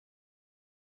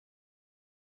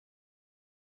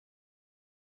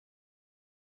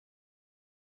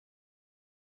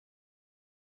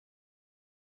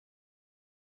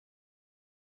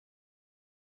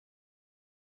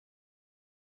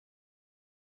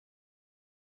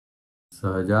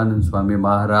સહજાનંદ સ્વામી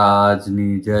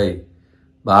મહારાજની જય,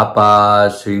 બાપા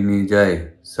શ્રીની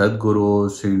જય, સદગુરુ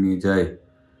શ્રીની જય,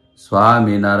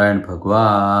 સ્વામિનારાયણ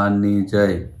ભગવાનની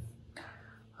જય।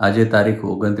 આજે તારીખ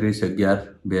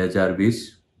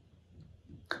 29/11/2020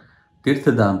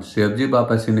 તીર્થધામ શ્રી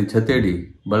અબજીબાપાની છતેડી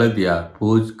બળદિયા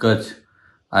ભુજ કચ્છ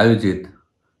આયોજિત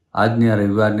આજની આ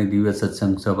રવિવારની દિવ્ય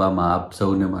સત્સંગ સભામાં આપ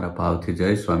સૌને મારા ભાવથી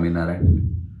જય સ્વામિનારાયણ।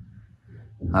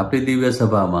 આપણી દિવ્ય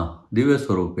સભામાં દિવ્ય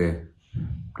સ્વરૂપે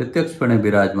પ્રત્યક્ષપણે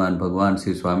બિરાજમાન ભગવાન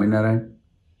શ્રી સ્વામિનારાયણ,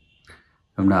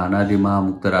 એમના અનાદિ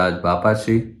મહામુક્તરાજ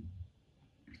બાપાશ્રી,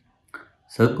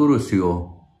 સદગુરુશ્રીઓ,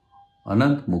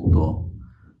 અનંત મુક્તો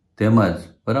તેમજ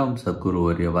પરમ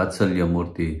સદગુરુવર્ય વાત્સલ્ય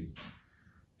મૂર્તિ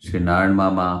શ્રી નારાયણ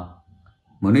મામા,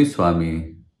 મુનિ સ્વામી,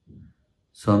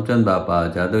 સોમચંદ બાપા,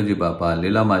 જાદવજી બાપા,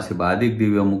 લીલામાસી આદિક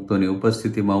દિવ્ય મુક્તોની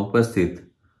ઉપસ્થિતિમાં ઉપસ્થિત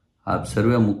આપ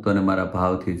સર્વે મુક્તોને મારા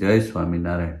ભાવથી જય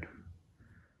સ્વામિનારાયણ।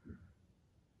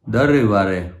 દર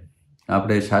રવિવારે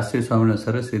આપણે શાસ્ત્રી સ્વામીનો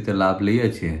સરસ રીતે લાભ લઈએ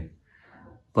છીએ,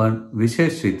 પણ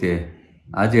વિશેષ રીતે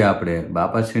આજે આપણે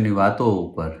બાપાશ્રીની વાતો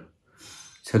ઉપર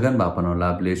છગન બાપાનો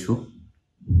લાભ લઈશું।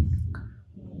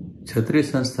 છત્રી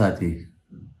સંસ્થાથી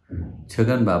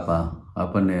છગન બાપા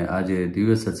આપણને આજે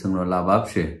દિવ્ય સત્સંગનો લાભ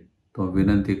આપશે, તો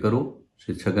વિનંતી કરું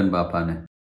શ્રી છગન બાપાને।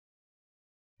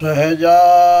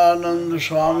 સહજાનંદ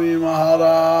સ્વામી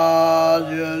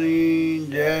મહારાજની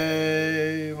જય,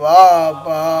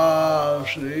 બાપા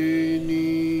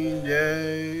શ્રીની જય,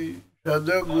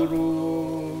 સદગુરુ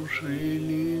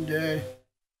શ્રીની જય,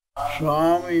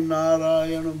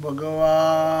 સ્વામિનારાયણ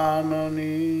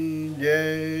ભગવાનની જય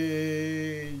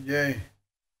જય।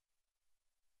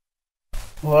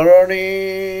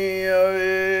 વર્ણિય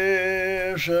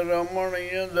વેશ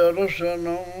રમણીય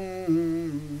દર્શનમ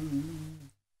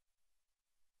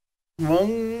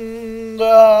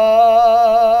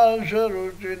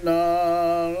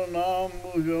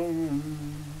મંદાશરુચિનારનાંબુજમ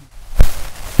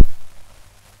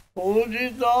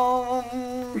પૂજિતમ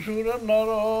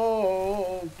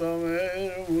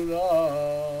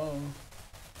સુરનરોત્તમૈર્મુદા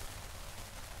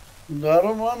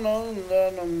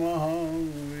ધર્મનંદન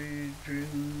મહાવિચિંતયે।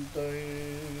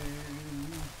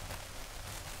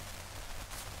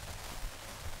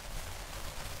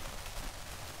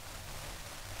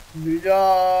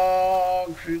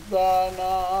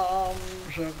 બીજાક્ષિતાનામ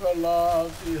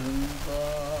સકલાતિહંતા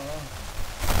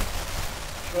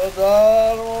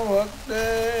સ્વધર્મ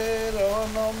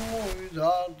ભક્તેરવનમ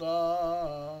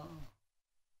વિધાતા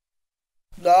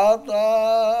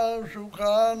દાતા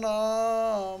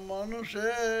સુખાનામ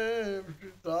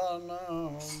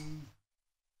મનુષ્યેષિતાનામ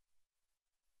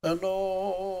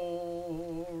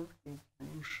તનોતુ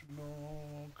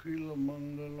કૃષ્ણોખિલ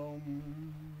મંગલમ।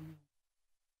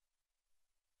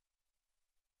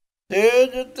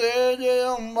 તેજ તેજ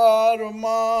અંબારમાં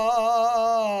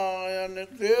અને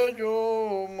તેજો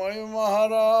મય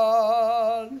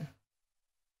મહારાજ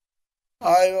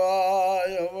આવ્યા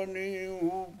અવની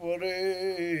ઉપરે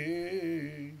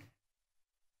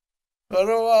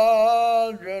કરવા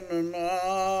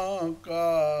જનના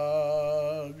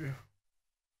કાજ।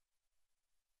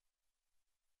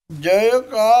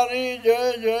 જયકારી જય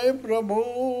જય પ્રભુ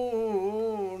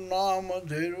નામ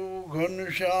ધીરુ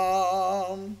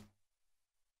ઘનશ્યામ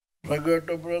પ્રગટ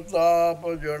પ્રતાપ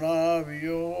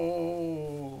જણાવ્યો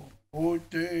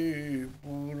પોતે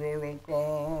પૂરણ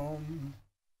કામ।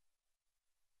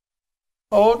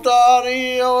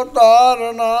 અવતારી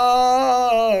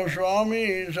અવતારના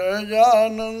સ્વામી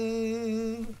સહજાનંદ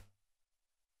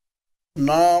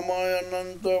નામ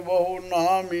અનંત બહુ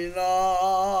નામીના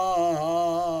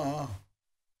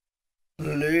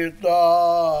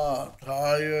લેતા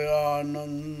થાય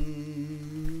આનંદ।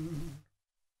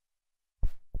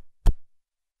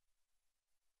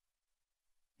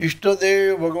 ઈષ્ટદેવ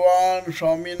ભગવાન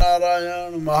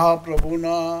સ્વામિનારાયણ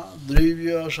મહાપ્રભુના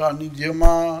દિવ્ય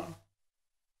સાનિધ્યમાં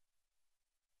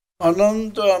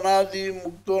અનંત અનાદિ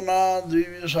મુક્તોના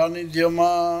દિવ્ય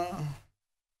સાનિધ્યમાં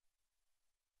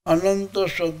અનંત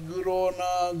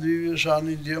સદગુરુઓના દિવ્ય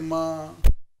સાનિધ્યમાં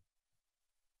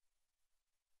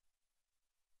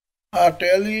આ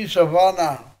ટેલી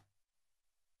સભાના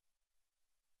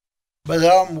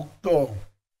બધા મુક્તો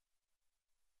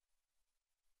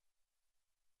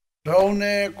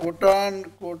સૌને કોટાન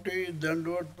કોટી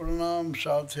દંડવત પ્રણામ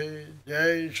સાથે જય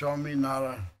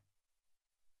સ્વામિનારાયણ।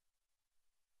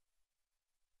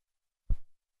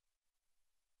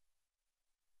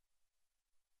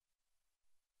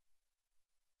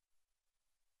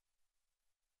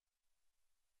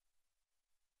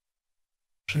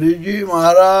 શ્રીજી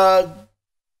મહારાજ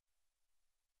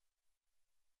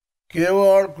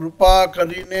કેવળ કૃપા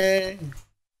કરીને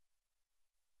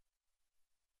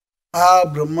આ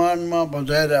બ્રહ્માંડમાં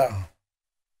પધાર્યા।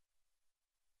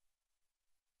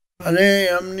 અને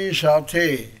એમની સાથે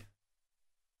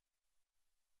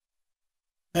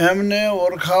એમને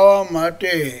ઓળખાવા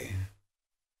માટે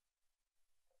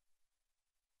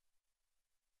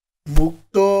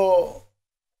મુક્તો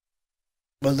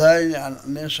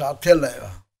બધાને સાથે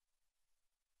લાવ્યા.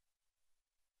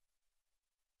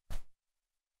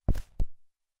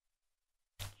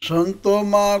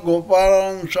 સંતોમાં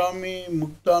ગોપાળાનંદ સ્વામી,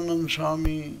 મુક્તાનંદ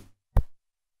સ્વામી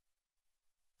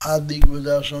આદિ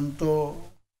બધા સંતો,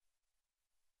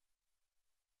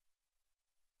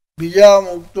 બીજા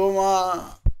મુક્તોમાં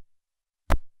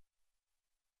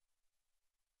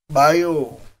બાયો,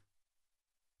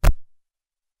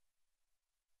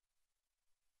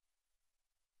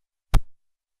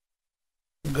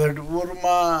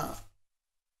 ગઢપુરમાં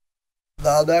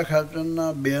દાદા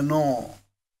ખાચરના બહેનો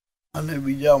અને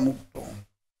બીજા મુક્તો,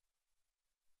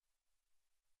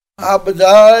 આ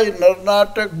બધા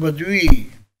નરનાટક ભજવી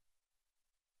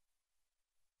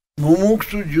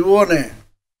મુમુક્ષુ જીવોને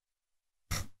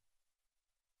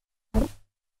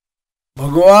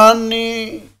ભગવાનની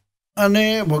અને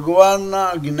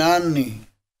ભગવાનના જ્ઞાનની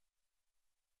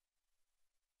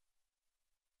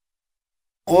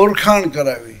ઓળખાણ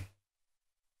કરાવી.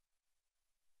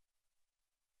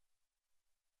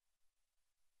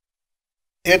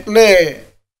 એટલે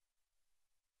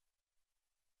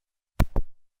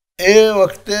એ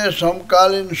વખતે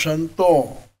સમકાલીન સંતો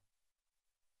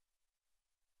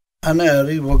અને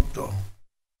હરિભક્તો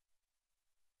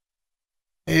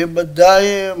એ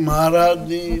બધાએ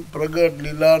મહારાજની પ્રગટ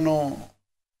લીલાનો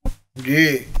જે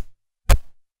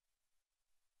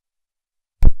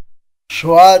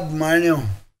સ્વાદ માણ્યો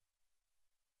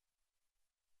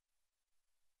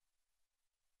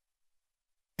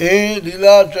એ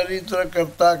લીલા ચરિત્ર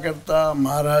કરતા કરતા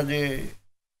મહારાજે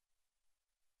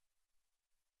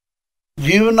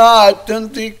જીવના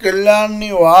આત્યંતિક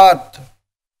કલ્યાણની વાત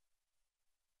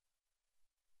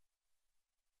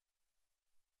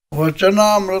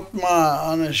વચનામૃતમાં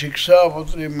અને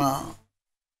શિક્ષાપત્રીમાં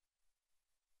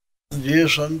જે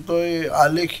સંતોએ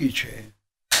આલેખી છે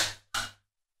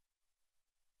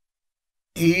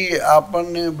એ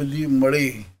આપણને બધી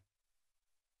મળી.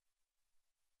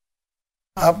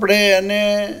 આપણે એને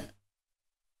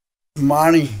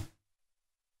માણી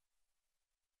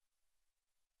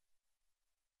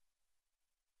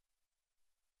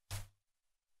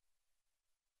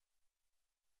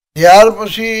ત્યાર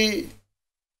પછી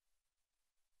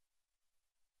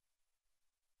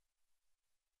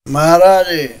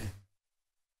મહારાજે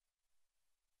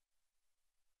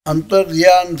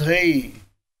અંતર્ધ્યાન થઈ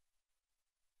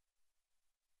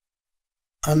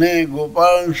અને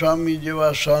ગોપાળન સ્વામી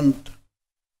જેવા સંત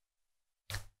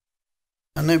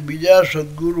અને બીજા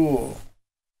સદગુરુઓ,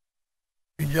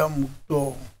 બીજા મુક્તો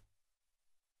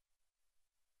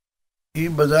એ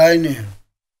બધાને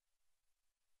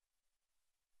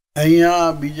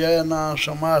અહીંયા બીજાના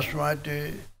સમાસ માટે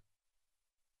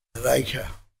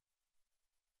રાખ્યા.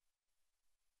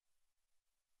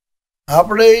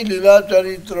 આપણે એ લીલા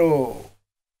ચરિત્રો,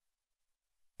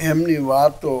 એમની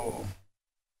વાતો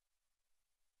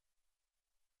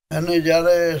એને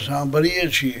જ્યારે સાંભળીએ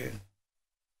છીએ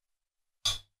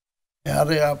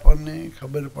ત્યારે આપણને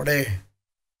ખબર પડે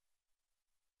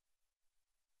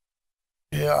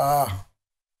કે આ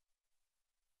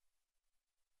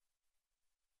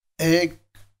એક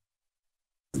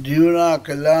જીવના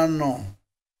કલ્યાણનો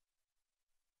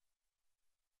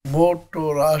મોટો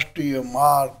રાષ્ટ્રીય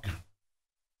માર્ગ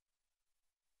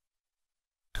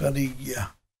કરી ગયા.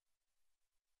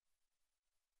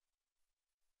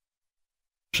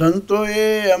 સંતોએ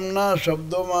એમના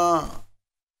શબ્દોમાં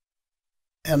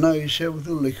એના વિશે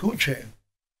બધું લખ્યું છે.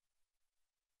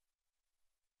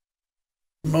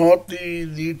 નહોતી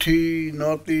દીઠી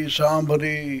નહોતી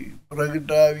સાંભળી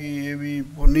પ્રગટાવી એવી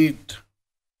પુનિત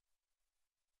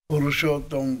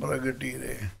પુરુષોત્તમ પ્રગટી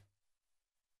રે.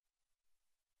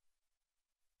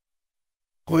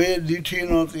 કોઈ દીઠી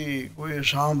નહોતી, કોઈ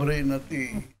સાંભળી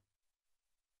નથી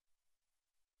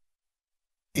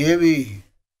એવી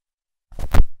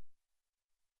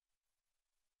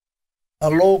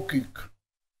અલૌકિક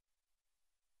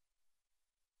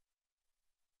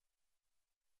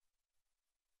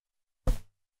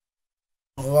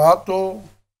વાતો,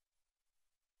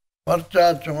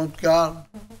 પરચા, ચમત્કાર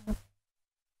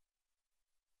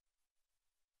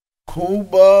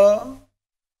ખૂબ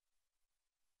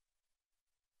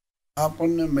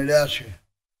આપણને મળ્યા છે.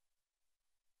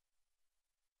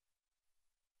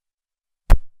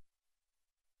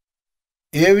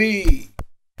 એવી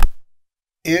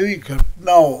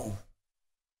ઘટનાઓ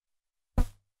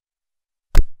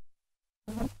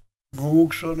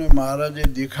મુમુક્ષોને મહારાજે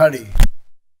દેખાડી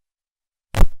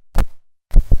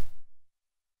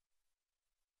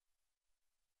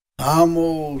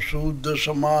ધામો શુદ્ધ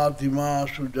સમાધિમાં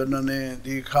સુજનને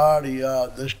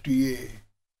દેખાડ્યા દ્રષ્ટિએ,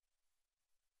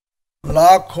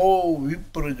 લાખો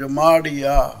વિપ્ર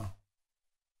જમાડ્યા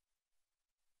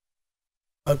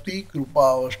અતિ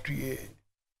કૃપાવષ્ટિએ.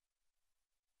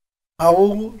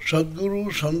 આવું સદગુરુ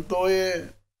સંતોએ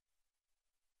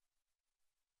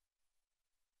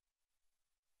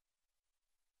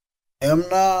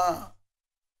એમના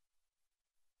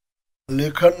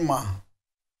લેખનમાં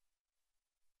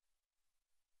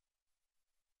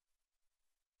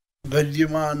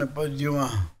ગદ્યમાં અને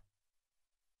પદ્યમાં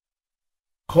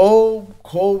ખૂબ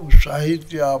ખૂબ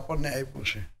સાહિત્ય આપણને આપ્યું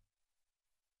છે.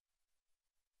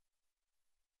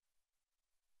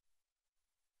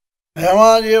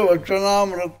 એમાં જે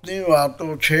વચનામૃતની વાતો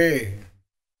છે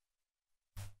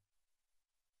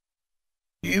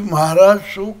એ મહારાજ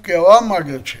શું કહેવા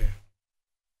માંગે છે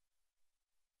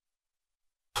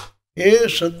એ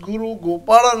સદગુરુ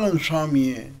ગોપાળાનંદ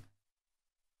સ્વામીએ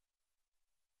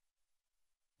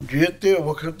જે તે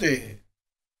વખતે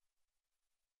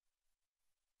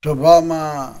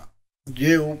સભામાં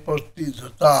જે ઉપસ્થિત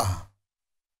હતા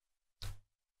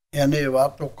એને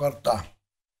વાતો કરતા.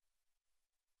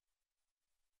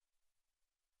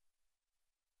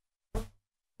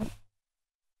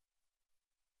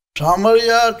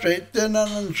 સામળિયા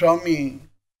ચૈતન્યાનંદ સ્વામી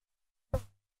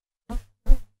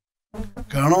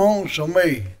ઘણો સમય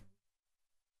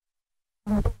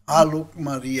આ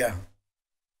લોકમાં રહ્યા.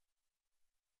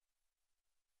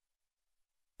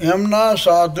 એમના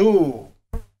સાધુ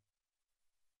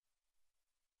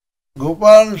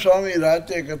ગોપાલ સ્વામી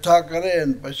રાતે કથા કરે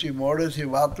ને પછી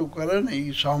મોડેથી વાતું કરે ને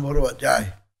એ સાંભળવા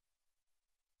જાય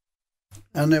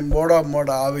અને મોડા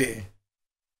મોડા આવે.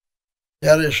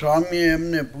 ત્યારે સ્વામીએ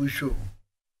એમને પૂછ્યું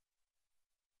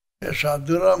કે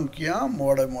સાધુરામ ક્યાં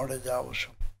મોડે મોડે જાઓ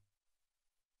છો?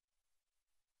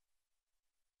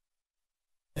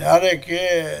 ત્યારે કે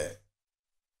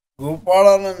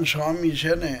ગોપાળાનંદ સ્વામી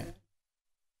છે ને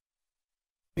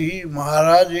એ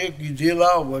મહારાજે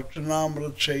કીધેલા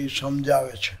વચનામૃત છે એ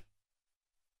સમજાવે છે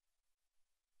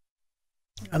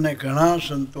અને ઘણા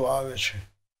સંતો આવે છે.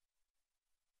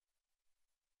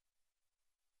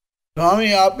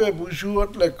 સ્વામી આપે પૂછ્યું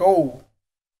એટલે કહું,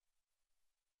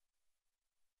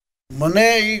 મને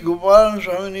એ ગોપાલ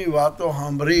સ્વામીની વાતો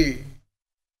સાંભળી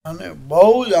અને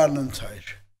બહુ જ આનંદ થાય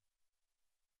છે.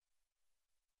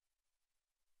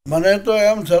 મને તો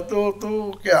એમ થતું હતું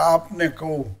કે આપને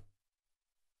કહું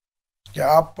કે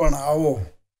આપ પણ આવો.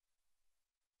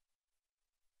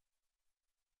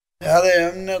 ત્યારે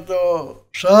એમને તો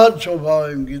સહજ સ્વભાવ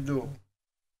એમ કીધું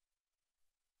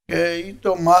કે એ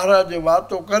તો મહારાજે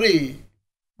વાતો કરી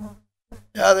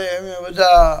ત્યારે અમે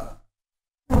બધા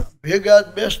ભેગા જ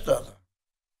બેસતા હતા.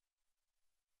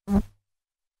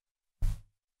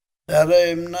 ત્યારે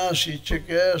એમના શિષ્ય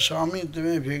કે સ્વામી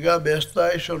તમે ભેગા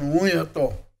બેસતા હશો ને હું હતો,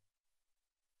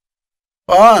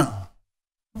 પણ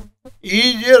એ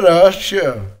જે રહસ્ય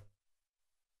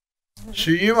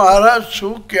શ્રીજી મહારાજ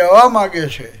શું કહેવા માંગે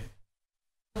છે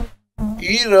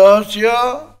એ રહસ્ય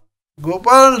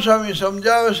ગોપાલ સ્વામી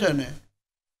સમજાવે છે ને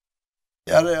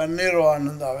ત્યારે અનેરો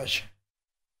આનંદ આવે છે.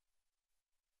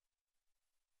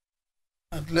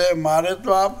 એટલે મારે તો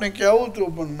આપને કહેવું હતું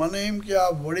પણ મને એમ કે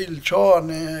આપ વડીલ છો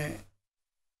અને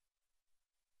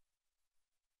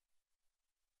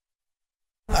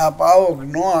આપ આવો કે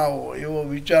ન આવો એવો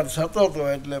વિચાર થતો હતો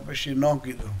એટલે પછી ન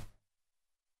કીધું.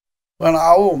 પણ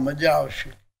આવો મજા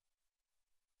આવશે.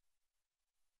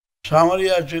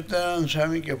 સામળિયા ચૈતન્યાનંદ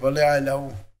સ્વામી કે ભલે આ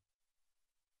લાવું.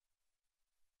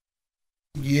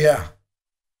 ગયા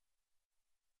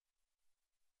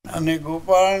અને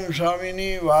ગોપાલ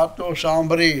સ્વામીની વાતો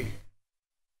સાંભળી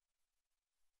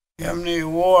એમને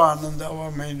એવો આનંદ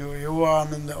આવવા માંડ્યો, એવો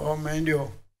આનંદ આવવા માંડ્યો.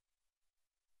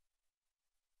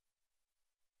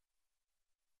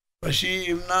 પછી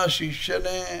એમના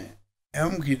શિષ્યને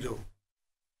એમ કીધું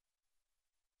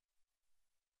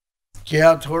કે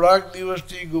આ થોડાક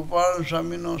દિવસથી ગોપાલ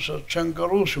સ્વામીનો સત્સંગ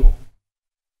કરું છું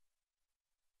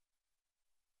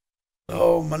તો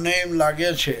મને એમ લાગે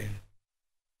છે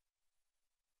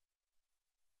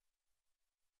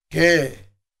કે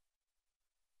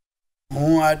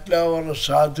હું આટલા વર્ષ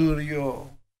સાધુ રહ્યો,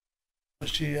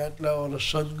 પછી આટલા વર્ષ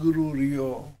સદગુરુ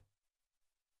રહ્યો,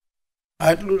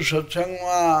 આટલું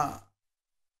સત્સંગમાં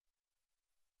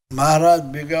મહારાજ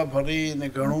ભેગા ફરીને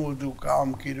ઘણું બધું કામ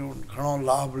કર્યું, ઘણો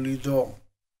લાભ લીધો,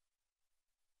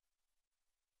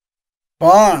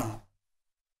 પણ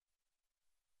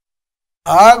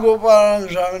આ ગોપાલ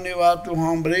સ્વામીની વાતો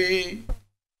સાંભળી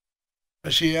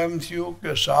પછી એમ થયું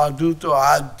કે સાધુ તો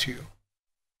આ જ થયો.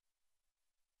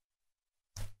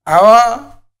 આવા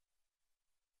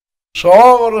 100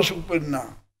 વર્ષ ઉપરના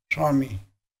સ્વામી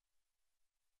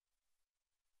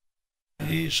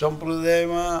એ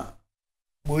સંપ્રદાયમાં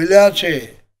બોલ્યા છે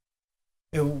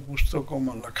એવું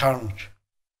પુસ્તકોમાં લખાણું છે.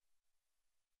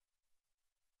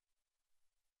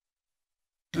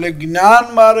 એટલે જ્ઞાન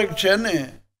માર્ગ છે ને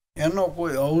એનો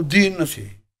કોઈ અવધિ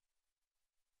નથી.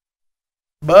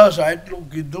 બસ આટલું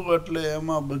કીધું એટલે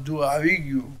એમાં બધું આવી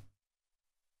ગયું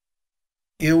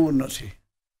એવું નથી.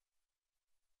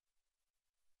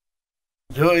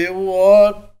 જો એવું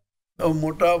હોત તો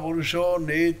મોટા પુરુષો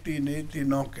નેતિ નેતિ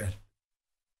ન કહે.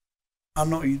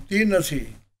 આનો ઇતિ નથી,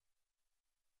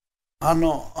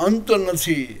 આનો અંત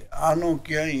નથી, આનો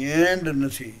ક્યાંય એન્ડ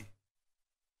નથી.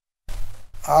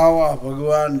 આવા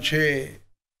ભગવાન છે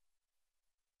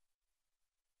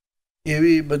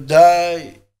એવી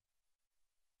બધાય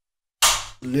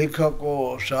લેખકો,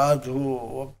 સાધુઓ,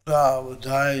 વક્તા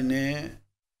બધાને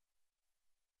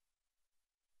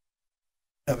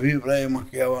અભિપ્રાયમાં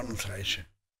કહેવાનું થાય છે.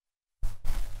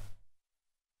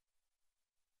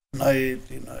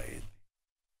 નયતિ નયતિ.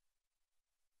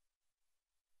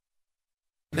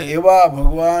 એટલે એવા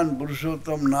ભગવાન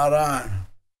પુરુષોત્તમ નારાયણ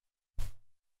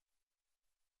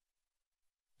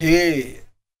એ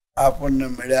આપણને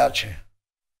મળ્યા છે.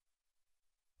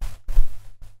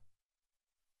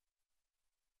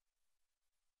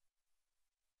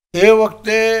 એ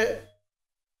વખતે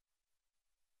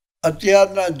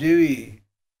અત્યારના જેવી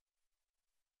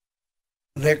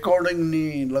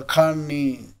રેકોર્ડિંગની,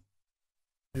 લખાણની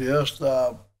વ્યવસ્થા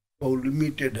બહુ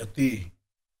લિમિટેડ હતી.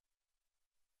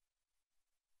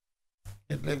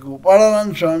 એટલે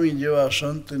ગોપાળાનંદ સ્વામી જેવા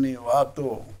સંતની વાતો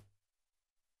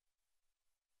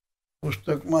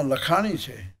પુસ્તકમાં લખાણી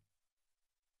છે.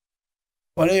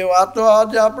 પણ એ વાતો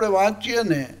આજે આપણે વાંચીએ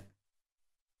ને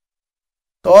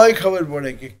તોય ખબર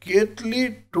પડે કે કેટલી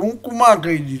ટૂંકમાં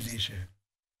કહી દીધી છે.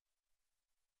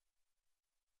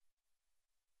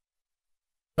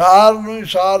 સારની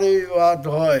સારી વાત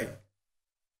હોય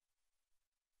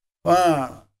પણ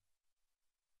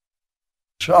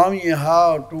સ્વામીએ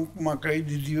હાવ ટૂંકમાં કહી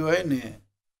દીધી હોય ને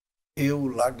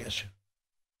એવું લાગે છે.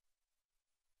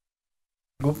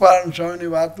 ગોપાલ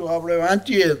સ્વામીની વાતો આપણે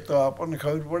વાંચીએ તો આપણને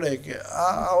ખબર પડે કે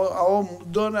આવો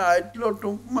મુદ્દો ને આટલો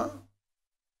ટૂંકમાં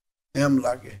એમ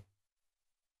લાગે.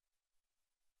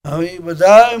 હવે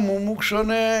બધા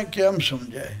મુમુક્ષોને કેમ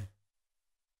સમજાય?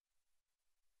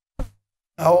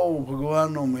 આવો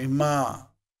ભગવાનનો મહિમા,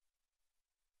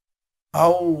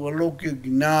 આવું અલૌકિક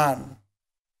જ્ઞાન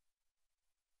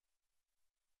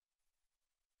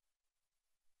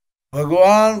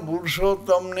ભગવાન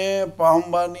પુરુષોત્તમને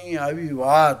પામવાની આવી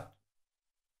વાત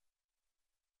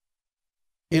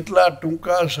એટલા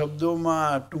ટૂંકા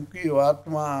શબ્દોમાં, ટૂંકી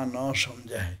વાતમાં ન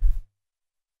સમજાય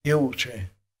એવું છે.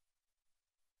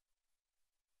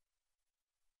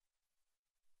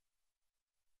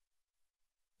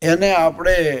 એને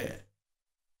આપણે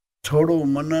થોડું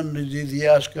મનન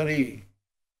નિધિધ્યાસ કરી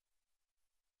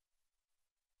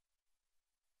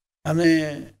અને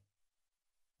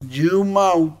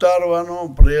જીવમાં ઉતારવાનો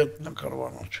પ્રયત્ન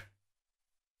કરવાનો છે.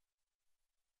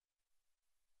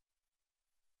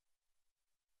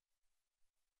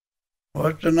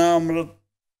 વચનામૃત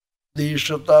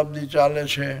શતાબ્દી ચાલે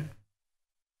છે.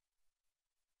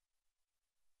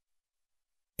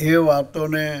 એ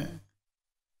વાતોને,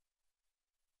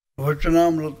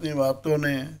 વચનામૃતની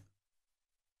વાતોને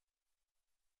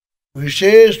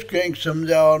વિશેષ કંઈક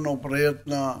સમજાવવાનો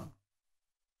પ્રયત્ન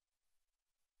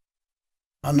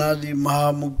અનાદિ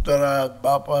મહામુક્તરાજ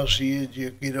બાપાશ્રીએ જે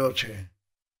કર્યો છે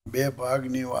 2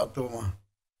 ભાગની વાતોમાં,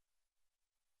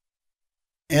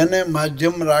 એને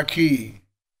માધ્યમ રાખી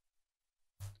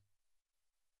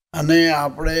અને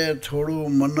આપણે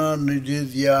થોડું મનન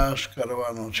નિધિધ્યાસ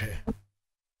કરવાનો છે.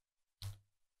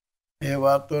 એ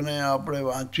વાતોને આપણે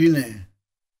વાંચીને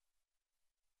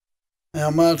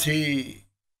એમાંથી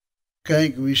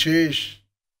કંઈક વિશેષ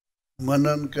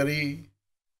મનન કરી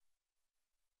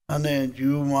અને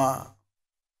જીવમાં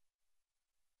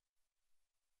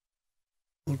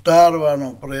ઉતારવાનો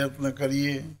પ્રયત્ન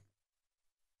કરીએ,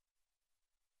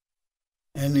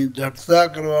 એની જડતા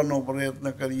કરવાનો પ્રયત્ન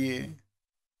કરીએ.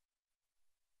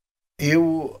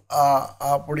 એવું આ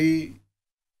આપણી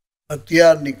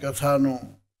અત્યારની કથાનું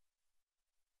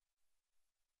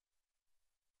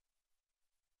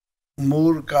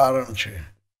મૂળ કારણ છે.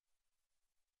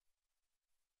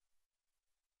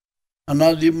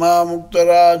 અનાદિમાં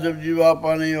મુક્તરાજ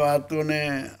અબજીબાપાની વાતોને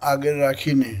આગળ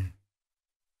રાખીને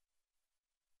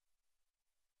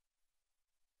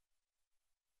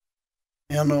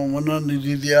એનો મનન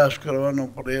નિધિધ્યાસ કરવાનો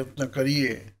પ્રયત્ન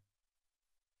કરીએ.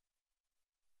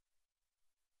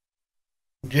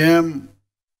 જેમ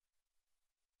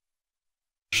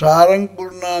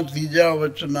સારંગપુરના 3જા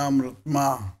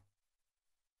વચનામૃતમાં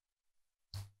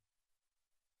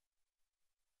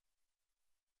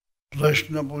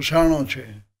પ્રશ્ન પૂછાણો છે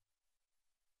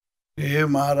કે હે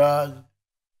મહારાજ,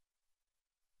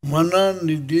 મનન,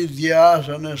 નિધિધ્યાસ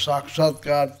અને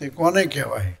સાક્ષાત્કાર તે કોને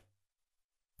કહેવાય?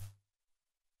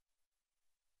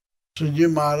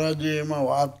 શ્રીજી મહારાજે એમાં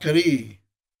વાત કરી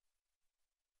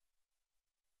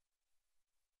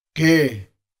કે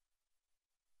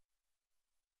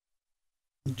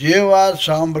જે વાત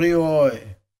સાંભળી હોય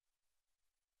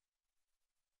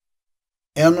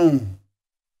એનું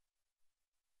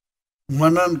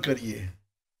મનન કરીએ,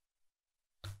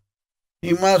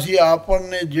 એમાંથી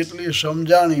આપણને જેટલી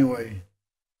સમજાણી હોય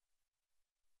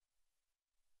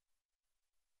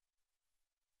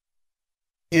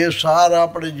એ સાર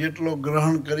આપણે જેટલો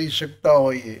ગ્રહણ કરી શકતા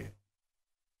હોઈએ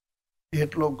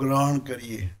એટલો ગ્રહણ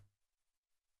કરીએ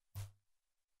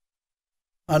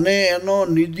અને એનો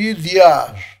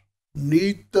નિધિધ્યાસ,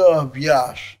 નિત્ય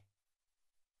અભ્યાસ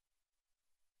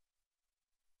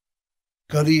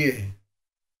કરીએ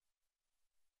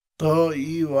તો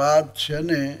એ વાત છે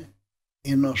ને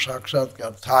એનો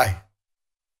સાક્ષાત્કાર થાય.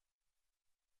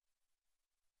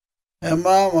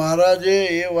 એમાં મહારાજે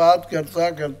એ વાત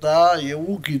કરતા કરતા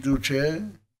એવું કીધું છે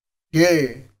કે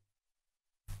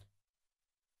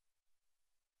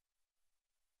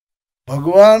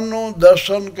ભગવાનનું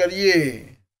દર્શન કરીએ,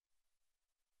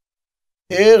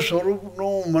 એ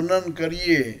સ્વરૂપનું મનન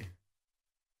કરીએ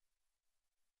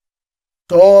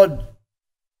તો જ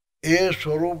એ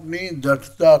સ્વરૂપની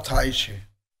દ્રઢતા થાય છે.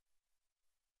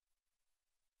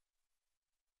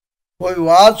 કોઈ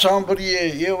વાત સાંભળીએ,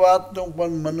 એ વાતનું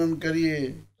પણ મનન કરીએ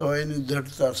તો એની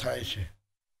દ્રઢતા થાય છે.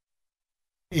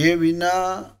 એ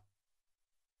વિના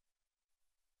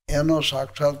એનો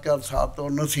સાક્ષાત્કાર થતો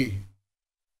નથી.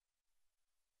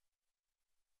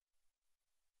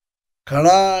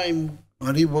 ઘણા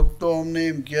હરિભક્તો અમને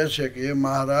એમ કહે છે કે હે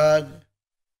મહારાજ,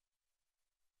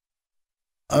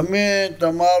 અમે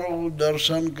તમારું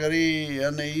દર્શન કરી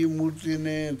અને એ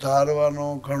મૂર્તિને ધારવાનો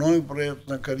ઘણો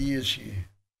પ્રયત્ન કરીએ છીએ,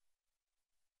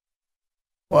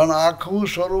 પણ આખું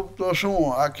સ્વરૂપ તો શું,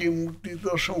 આખી મૂર્તિ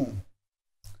તો શું,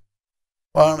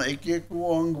 પણ એક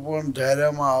અંગ પણ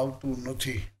ધાર્યામાં આવતું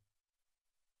નથી.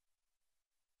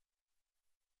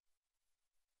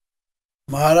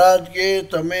 મહારાજ કે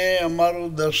તમે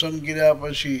અમારું દર્શન કર્યા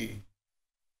પછી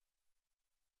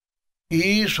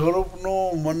ઈ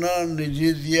સ્વરૂપનું મનન,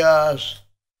 નિધિધ્યાસ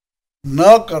ન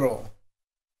કરો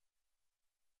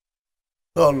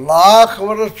તો લાખ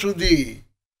વર્ષ સુધી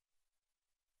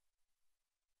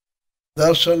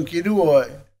દર્શન કર્યું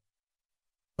હોય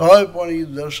તોય પણ એ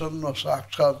દર્શનનો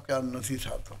સાક્ષાત્કાર નથી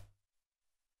થતો.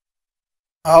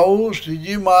 આવું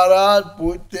શ્રીજી મહારાજ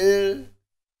પોતે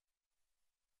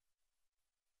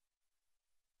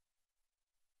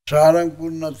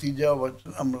સારંગપુરના ત્રીજા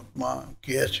વચનામૃતમાં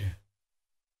કહે છે.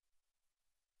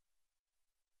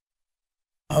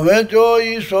 હવે જો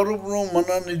એ સ્વરૂપનું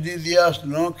મનન, નિધિધ્યાસ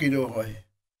ન કર્યો હોય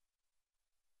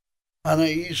અને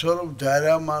એ સ્વરૂપ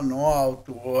ધાર્યામાં ન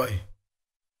આવતું હોય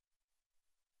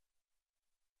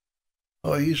તો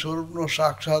એ સ્વરૂપનો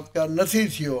સાક્ષાત્કાર નથી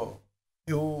થયો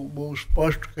એવું બહુ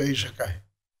સ્પષ્ટ કહી શકાય.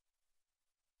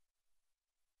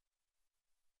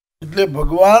 એટલે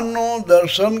ભગવાનનું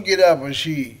દર્શન કર્યા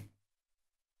પછી,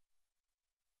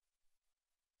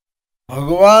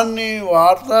 ભગવાનની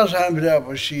વાર્તા સાંભળ્યા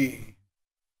પછી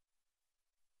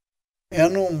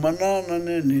એનું મનન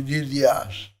અને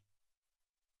નિધિધ્યાસ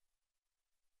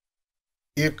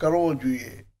એ કરવો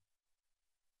જોઈએ.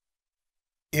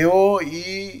 એવો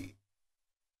ઈ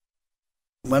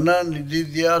મનન,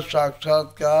 નિધિધ્યાસ,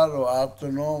 સાક્ષાત્કાર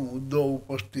વાતનો મુદ્દો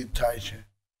ઉપસ્થિત થાય છે.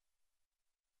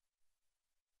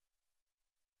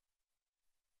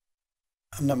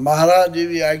 અને મહારાજ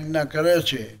એવી આજ્ઞા કરે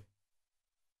છે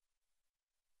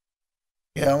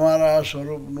કે અમારા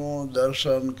સ્વરૂપનું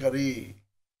દર્શન કરી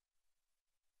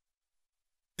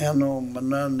એનું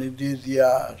મનન,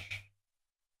 નિધિધ્યાસ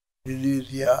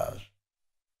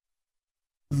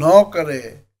ન કરે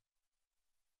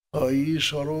તો ઈ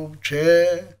સ્વરૂપ છે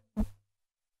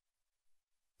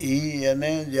ઈ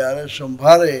એને જ્યારે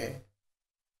સંભાળે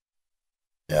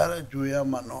ત્યારે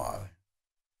જોયામાં ન આવે,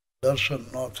 દર્શન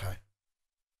ન થાય.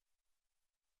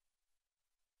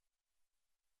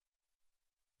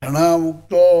 ઘણા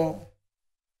મુક્તો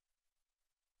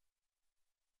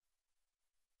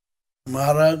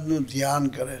મહારાજનું ધ્યાન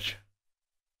કરે છે,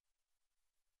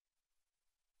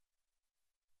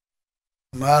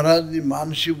 મહારાજની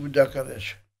માનસી પૂજા કરે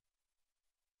છે,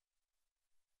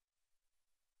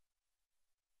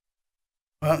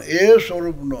 પણ એ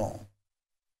સ્વરૂપનો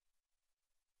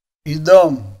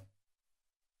ઇદમ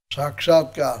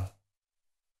સાક્ષાત્કાર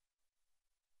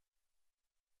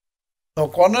તો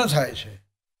કોને થાય છે?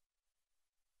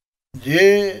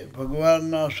 જે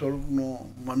ભગવાનના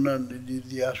સ્વરૂપનું મનન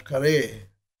નિધિધ્યાસ કરે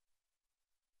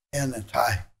એને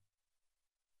થાય.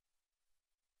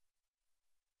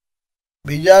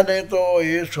 બીજાને તો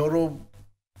એ સ્વરૂપ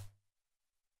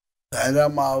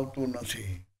ધાર્યામાં આવતું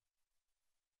નથી.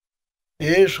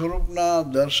 એ સ્વરૂપના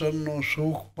દર્શનનું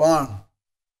સુખ પણ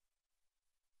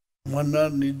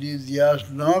મનન નિધિધ્યાસ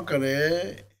ન કરે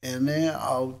એને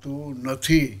આવતું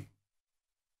નથી.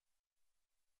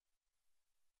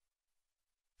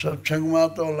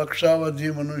 સત્સંગમાં તો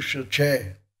લક્ષાવધિ મનુષ્ય છે.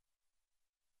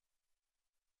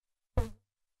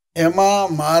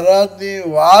 એમાં મહારાજની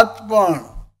વાત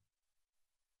પણ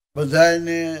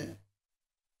બધાને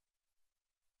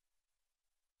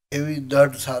એવી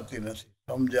દઢ થતી નથી,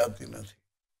 સમજાતી નથી.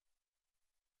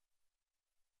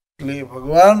 એટલે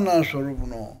ભગવાનના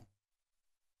સ્વરૂપનો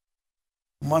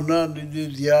મનન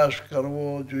નિધિધ્યાસ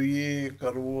કરવો જોઈએ,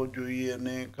 કરવો જોઈએ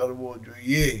ને કરવો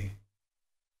જોઈએ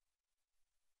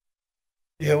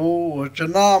એવું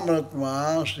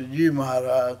વચનામૃતમાં શ્રીજી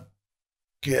મહારાજ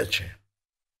કહે છે.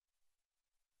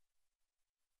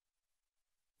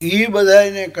 એ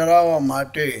બધાને કરાવવા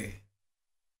માટે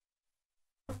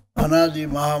અનાદિ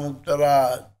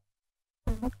મહામુક્તરાજ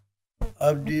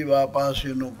અબજી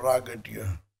બાપાશ્રીનું પ્રાગટ્ય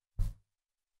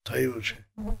થયું છે.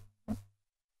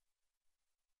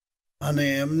 અને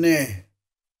એમને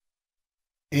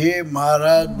એ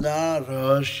મહારાજના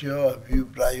રહસ્ય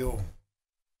અભિપ્રાયો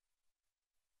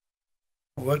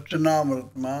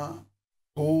વચનામૃતમાં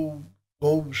ખૂબ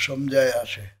ખૂબ સમજાયા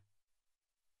છે.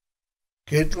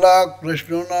 કેટલાક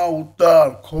પ્રશ્નોના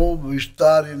ઉત્તર ખૂબ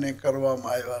વિસ્તારીને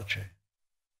કરવામાં આવ્યા છે.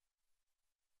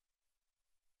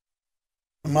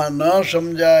 એમાં ન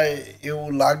સમજાય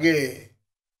એવું લાગે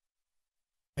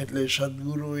એટલે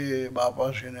સદગુરુએ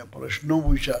બાપાશ્રીને પ્રશ્નો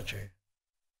પૂછ્યા છે.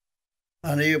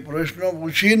 અને એ પ્રશ્નો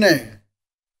પૂછીને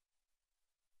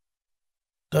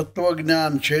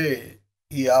તત્વજ્ઞાન છે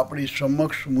એ આપણી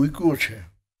સમક્ષ મૂક્યું છે.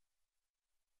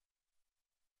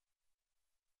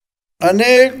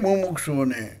 અનેક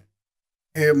મુમુક્ષુઓને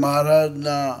એ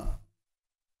મહારાજના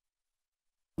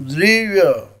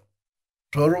દિવ્ય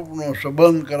સ્વરૂપનો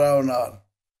સંબંધ કરાવનાર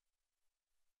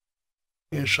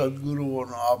એ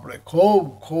સદગુરુઓનો આપણે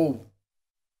ખૂબ ખૂબ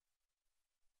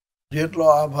જેટલો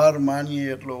આભાર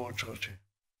માનીએ એટલો ઓછો છે.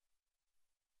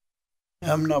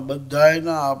 એમના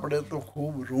બધાયના આપણે તો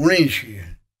ખૂબ ઋણી છીએ.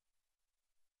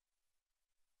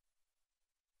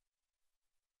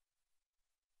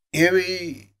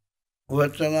 એવી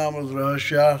વચનામૃત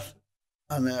રહસ્યાર્થ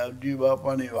અને અબજી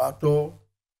બાપાની વાતો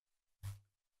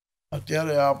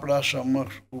અત્યારે આપણા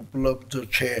સમક્ષ ઉપલબ્ધ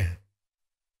છે.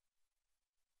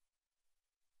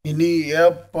 એની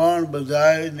એપ પણ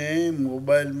બધાને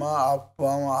મોબાઈલમાં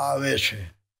આપવામાં આવે છે.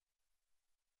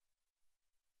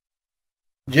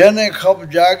 જેને ખપ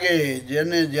જાગે,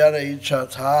 જેને જ્યારે ઈચ્છા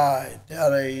થાય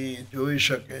ત્યારે એ જોઈ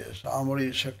શકે,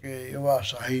 સાંભળી શકે એવા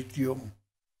સાહિત્યો,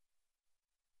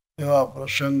 એવા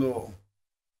પ્રસંગો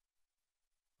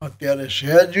અત્યારે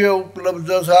સહેજે ઉપલબ્ધ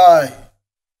થાય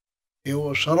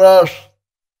એવો સરસ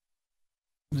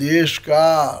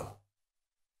દેશકાળ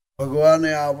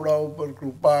ભગવાને આપણા ઉપર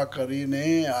કૃપા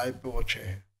કરીને આપ્યો છે.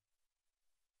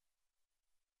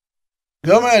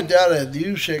 ગમે ત્યારે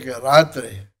દિવસે કે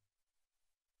રાત્રે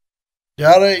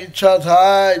જ્યારે ઈચ્છા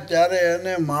થાય ત્યારે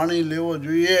એને માણી લેવો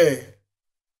જોઈએ.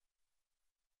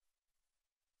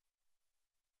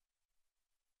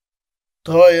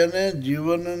 તો એને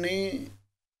જીવનની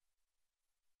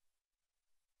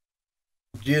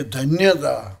જે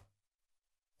ધન્યતા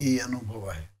એ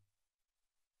અનુભવાય.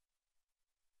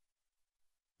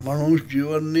 મનુષ્ય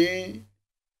જીવનની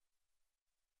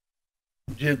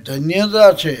જે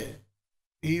ધન્યતા છે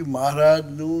એ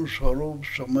મહારાજનું સ્વરૂપ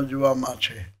સમજવામાં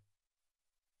છે.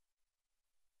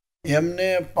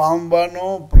 એમને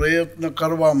પામવાનો પ્રયત્ન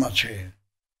કરવામાં છે.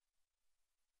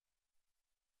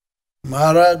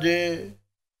 મહારાજે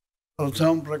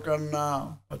પ્રથમ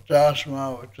પ્રકરણના 50મા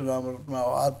વચનામૃતમાં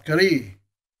વાત કરી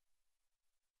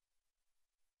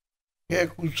કે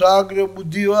કુશાગ્ર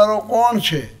બુદ્ધિવાળો કોણ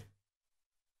છે?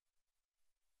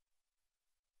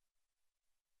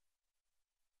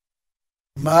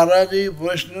 મહારાજે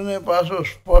પ્રશ્નને પાછો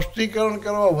સ્પષ્ટીકરણ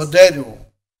કરવા વધાર્યું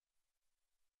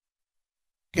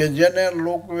કે જેને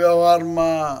લોક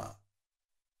વ્યવહારમાં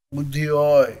બુદ્ધિ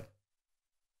હોય,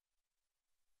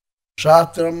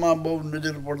 શાસ્ત્રમાં બહુ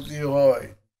નજર પડતી હોય,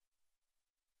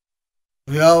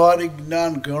 વ્યવહારિક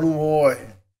જ્ઞાન ઘણું હોય,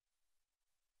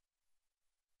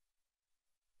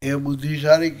 એ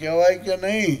બુદ્ધિશાળી કહેવાય કે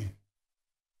નહીં?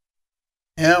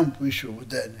 એમ પૂછ્યું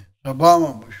બધાને,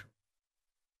 સભામાં પૂછ્યું.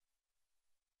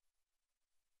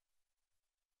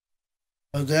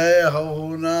 બધાએ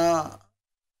હવના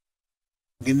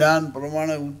જ્ઞાન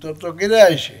પ્રમાણે ઉત્તર તો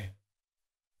કર્યા છે.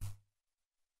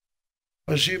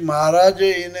 પછી મહારાજે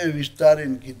એને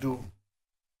વિસ્તારીને કીધું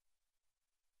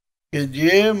કે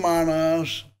જે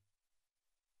માણસ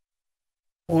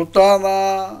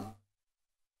પોતાના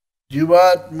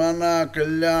જીવાત્માના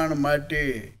કલ્યાણ માટે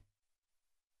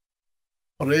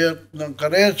પ્રયત્ન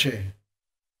કરે છે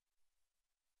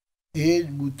એ જ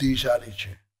બુદ્ધિશાળી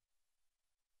છે.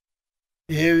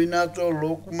 એ વિના તો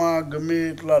લોકમાં ગમે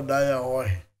એટલા ડાયા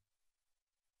હોય.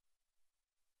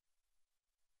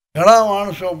 ઘણા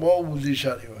માણસો બહુ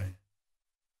બુદ્ધિશાળી હોય.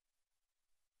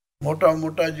 મોટા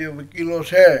મોટા જે વકીલો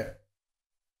છે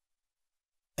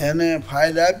એને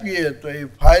ફાઇલ આપીએ તો એ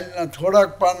ફાઇલના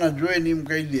થોડાક પાના જોઈને એમ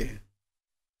કહી દે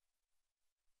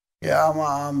કે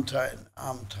આમાં આમ થાય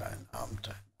આમ થાય આમ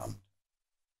થાય આમ.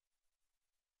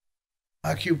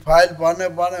 આખી ફાઇલ પાને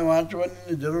પાને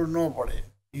વાંચવાની જરૂર ન પડે,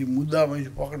 એ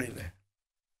મુદ્દામાં પકડી લે.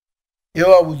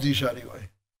 એવા બુદ્ધિશાળી હોય.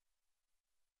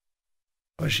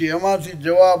 પછી એમાંથી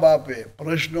જવાબ આપે,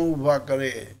 પ્રશ્નો ઊભા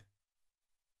કરે,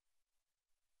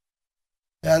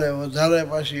 ત્યારે વધારે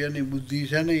પાછી એની બુદ્ધિ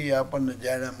છે ને એ આપણને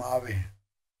જાણ્યામાં આવે.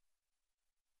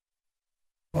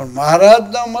 પણ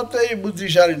મહારાજના મતે એ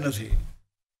બુદ્ધિશાળી નથી.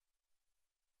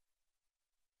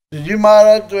 શ્રીજી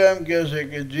મહારાજ તો એમ કહે છે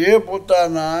કે જે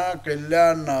પોતાના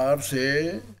કલ્યાણના અર્થે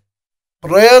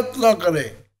પ્રયત્ન કરે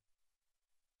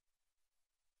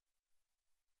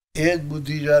એ જ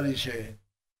બુદ્ધિશાળી છે.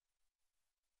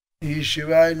 એ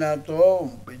સિવાયના તો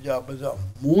બીજા બધા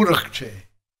મૂર્ખ છે.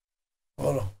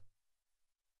 બોલો.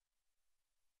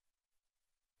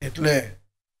 એટલે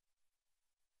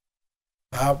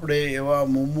આપણે એવા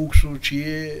મુમુક્ષુ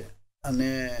છીએ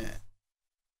અને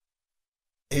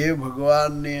એ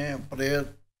ભગવાનને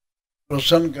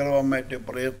પ્રસન્ન કરવા માટે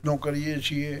પ્રયત્નો કરીએ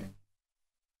છીએ.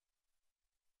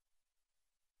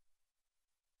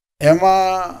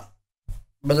 એમાં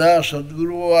બધા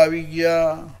સદગુરુઓ આવી ગયા.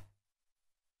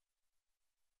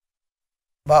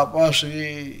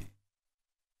 બાપાશ્રી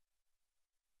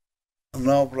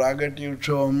નો પ્રાગટ્ય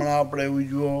ઉત્સવ હમણાં આપણે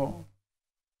ઉજવો.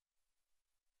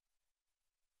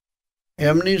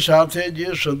 એમની સાથે જે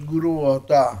સદગુરુઓ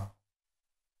હતા,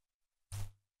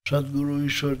 સદગુરુ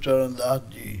ઈશ્વરચરણ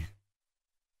દાસજી,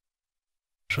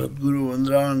 સદગુરુ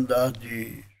વંદરાણ દાસજી,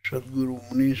 સદગુરુ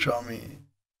મુનિ સ્વામી,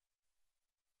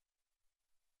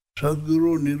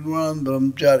 સદગુરુ નિર્ગુણાનંદ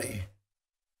બ્રહ્મચારી,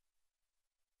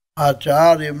 આ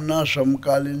ચાર એમના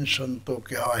સમકાલીન સંતો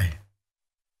કહેવાય.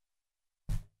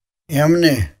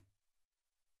 એમને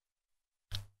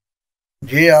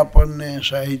જે આપણને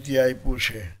સાહિત્ય આપ્યું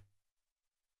છે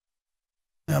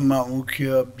એમાં મુખ્ય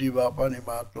અબજીબાપાની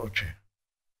વાતો છે.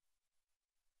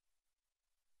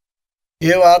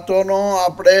 એ વાતોનો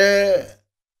આપણે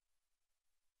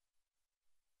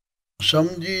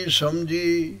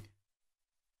સમજી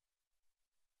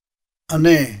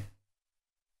અને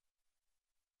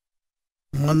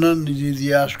મનન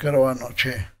નિધિધ્યાસ કરવાનો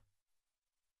છે.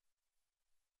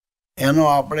 એનો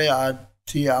આપણે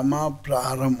આજથી આમાં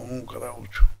પ્રારંભ હું કરાવું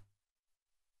છું.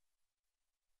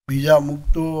 બીજા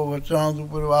મુક્તો વચનાંત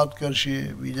ઉપર વાત કરશે,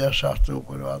 બીજા શાસ્ત્રો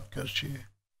ઉપર વાત કરશે.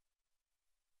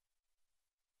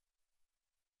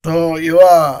 તો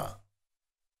એવા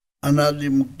અનાદિ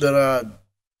મુક્તરાજ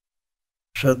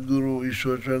સદગુરુ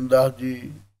ઈશ્વરચંદ દાસજી,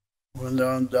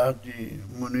 વંદરાણ દાસજી,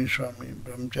 મુનિ સ્વામી,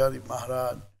 બ્રહ્મચારી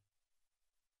મહારાજ,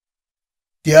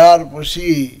 ત્યાર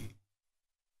પછી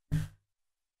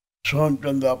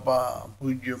સોમચંદ બાપા,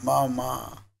 પૂજ્ય મામા,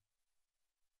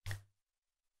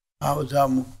 આ બધા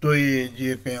મુક્તોએ જે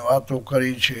કંઈ વાતો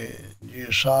કરી છે, જે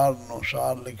સારનો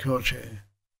સાર લખ્યો છે,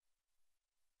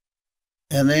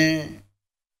 એને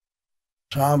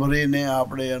સાંભળીને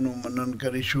આપણે એનું મનન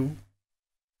કરીશું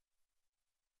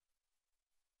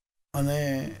અને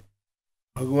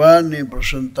ભગવાનની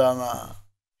પ્રસન્નતાના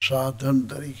સાધન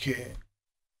તરીકે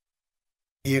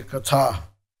એ કથા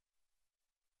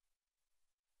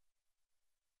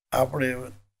આપણે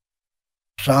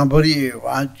સાંભળીએ,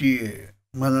 વાંચીએ,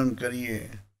 મનન કરીએ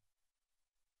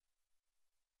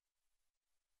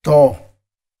તો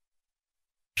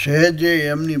સહેજે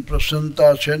એમની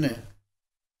પ્રસન્નતા છે ને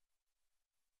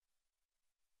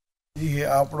એ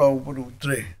આપણા ઉપર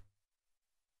ઉતરે.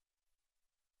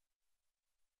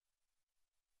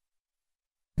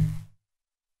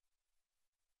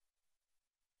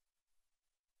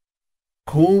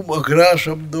 ખૂબ અઘરા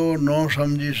શબ્દો ન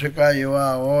સમજી શકાય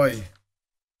એવા હોય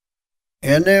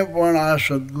એને પણ આ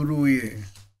સદગુરુએ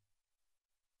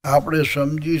આપણે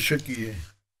સમજી શકીએ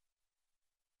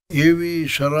એવી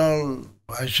સરળ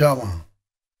ભાષામાં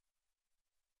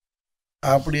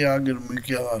આપણી આગળ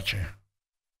મૂકેલા છે.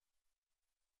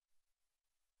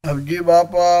 અબજી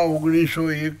બાપા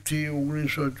 1901 થી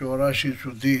 1984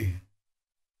 સુધી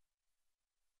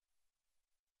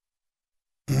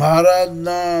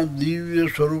મહારાજના દિવ્ય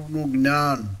સ્વરૂપનું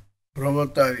જ્ઞાન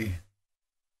પ્રવર્તાવી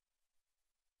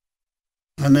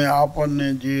અને આપણને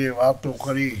જે વાતો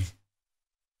કરી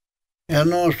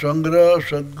એનો સંગ્રહ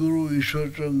સદગુરુ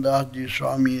ઈશ્વરચંદ્રદાસજી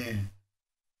સ્વામીએ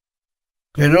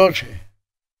કર્યો છે.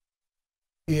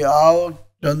 એ આવ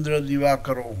ચંદ્ર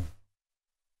દિવાકરો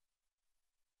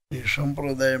એ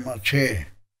સંપ્રદાયમાં છે.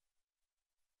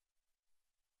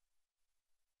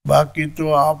 બાકી તો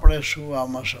આપણે શું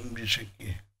આમાં સમજી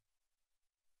શકીએ.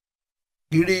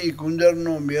 કીડી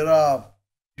કુંજરનો મેરા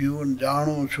જીવન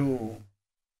જાણું છું,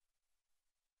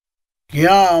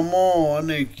 ક્યાં અમો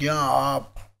અને ક્યાં આપ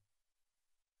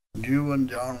જીવન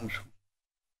જાણું છું.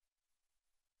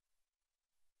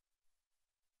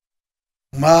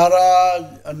 મહારાજ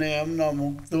અને એમના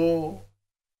મુક્તો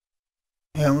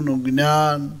એમનું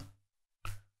જ્ઞાન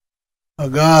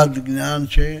અગાધ જ્ઞાન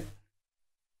છે.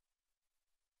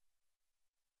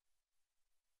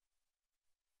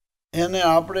 એને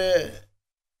આપણે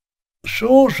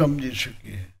શું સમજી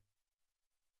શકીએ.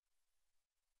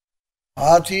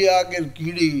 હાથી આગળ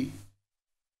કીડી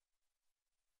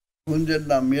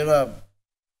કુંજરના મેળા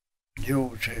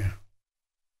જેવું છે.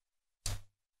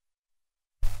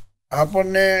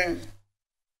 આપણને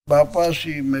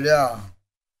બાપાશ્રી મળ્યા.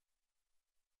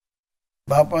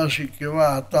 બાપાશ્રી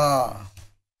કેવા હતા,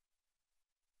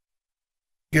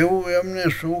 કેવું એમને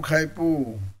સુખ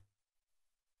આપ્યું,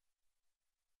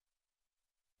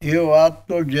 એ વાત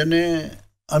તો જેને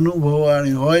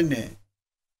અનુભવવાની હોય ને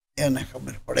એને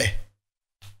ખબર પડે.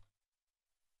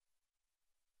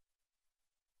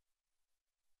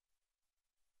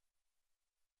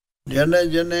 જેને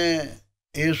જેને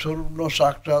એ સ્વરૂપનો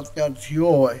સાક્ષાત્કાર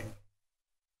થયો હોય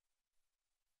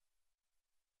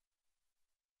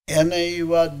એને એ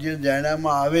વાત જે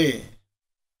જાણ્યામાં આવે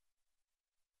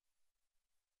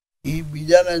એ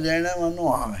બીજાને જાણ્યામાં ન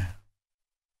આવે.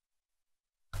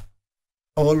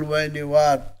 અવલભાઈની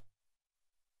વાત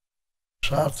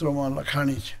શાસ્ત્રોમાં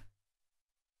લખાણી છે.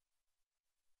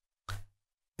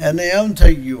 એને એમ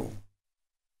થઈ ગયું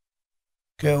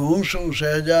કે હું શું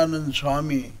સહજાનંદ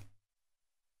સ્વામી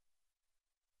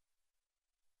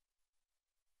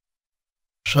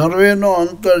સર્વેનો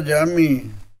અંતર્જામી.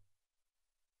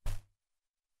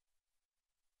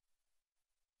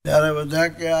 ત્યારે બધા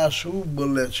કે આ શું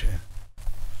બોલે છે.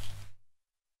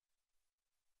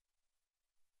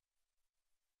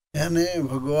 એને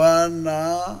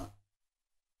ભગવાનના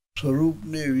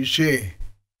સ્વરૂપને વિશે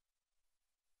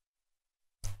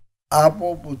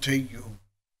આપોપ થઈ ગયું.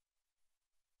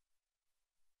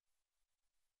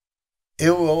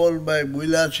 એવું અવલભાઈ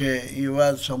બોલ્યા છે. એ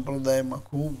વાત સંપ્રદાયમાં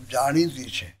ખૂબ જાણીતી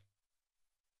છે.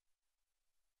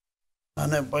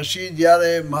 અને પછી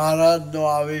જ્યારે મહારાજનો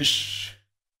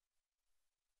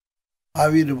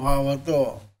આવિર્ભાવ હતો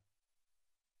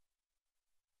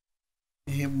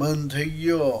એ બંધ થઈ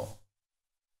ગયો.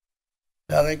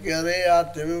 ત્યારે કે અરે આ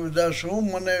તમે બધા શું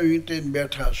મને વીંટીને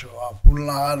બેઠા છો, આ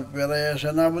ફૂલના હાર પહેરાયા છે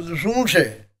ને આ બધું શું છે.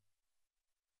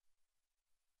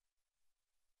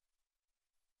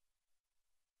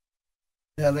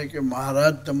 ત્યારે કે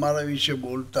મહારાજ તમારા વિશે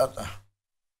બોલતા હતા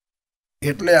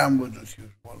એટલે આમ બધું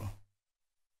થયું. બોલો.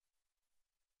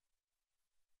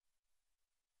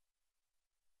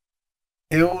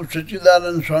 એવું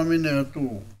સચ્ચિદાનંદ સ્વામીને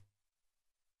હતું.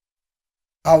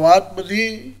 આ વાત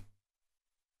બધી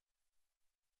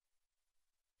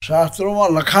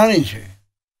શાસ્ત્રોમાં લખાણી છે.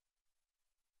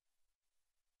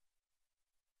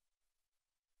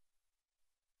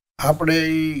 આપણે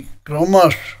એ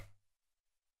ક્રમશ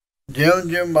જેમ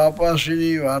જેમ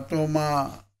બાપાશ્રીની વાતોમાં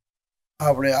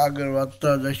આપણે આગળ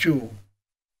વધતા જઈશું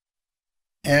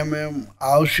એમ એમ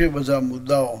આવશે બધા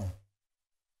મુદ્દાઓ,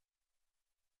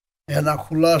 એના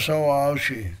ખુલાસાઓ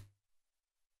આવશે.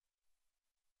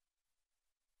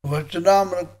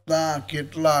 વચનામૃતના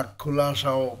કેટલાક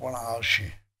ખુલાસાઓ પણ આવશે.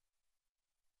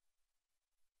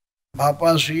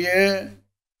 બાપાશ્રીએ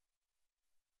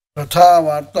કથા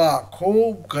વાર્તા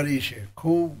ખૂબ કરી છે.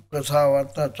 ખૂબ કથા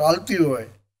વાર્તા ચાલતી હોય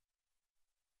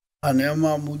અને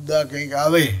એમાં મુદ્દા કંઈક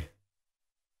આવે.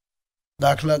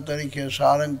 દાખલા તરીકે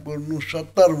સારંગપુરનું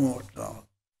 17મું વચનામૃત,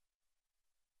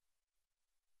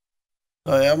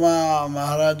 તો એમાં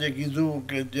મહારાજે કીધું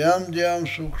કે જેમ જેમ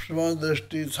સૂક્ષ્મ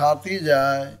દ્રષ્ટિ થતી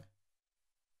જાય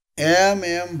એમ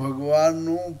એમ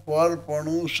ભગવાનનું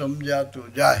પરપણું સમજાતું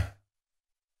જાય.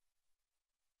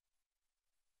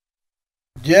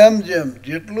 જેમ જેમ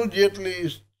જેટલી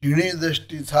ઝીણી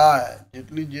દ્રષ્ટિ થાય,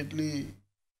 જેટલી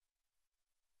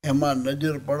એમાં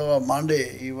નજર પડવા માંડે,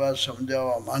 એ વાત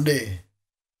સમજાવવા માંડે,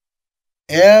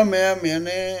 એમ એમ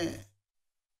એને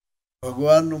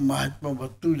ભગવાનનું મહાત્મ્ય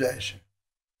વધતું જાય છે.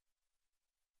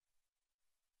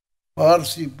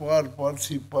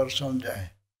 પરથી પર સમજાય.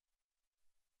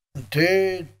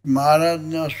 ઠેઠ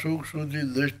મહારાજના સુખ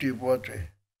સુધી દ્રષ્ટિ પહોંચે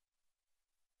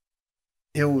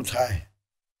એવું થાય.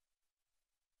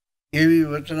 એવી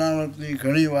વચનામૃતની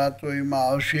ઘણી વાતો એમાં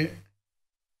આવશે,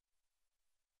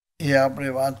 એ આપણે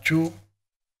વાંચશું.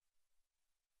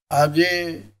 આજે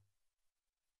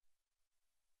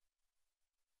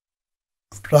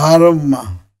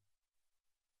પ્રારંભમાં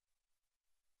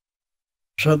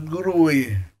સદગુરુઓએ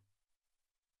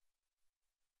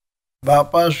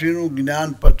બાપાશ્રીનું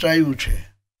જ્ઞાન પચાવ્યું છે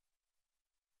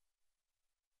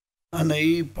અને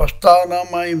એ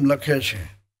પ્રસ્તાવનામાં એમ લખે છે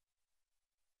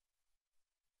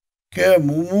કે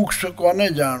મુમુક્ષ કોને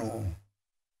જાણવું,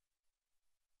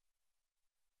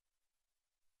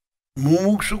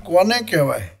 મુમુક્ષ કોને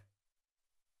કહેવાય?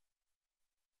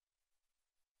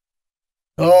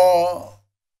 તો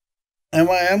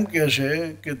એમાં એમ કે છે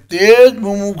કે તે જ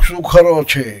મુમુક્ષુ ખરો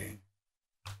છે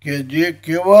કે જે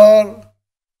કેવળ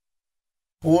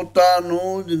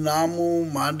પોતાનું જ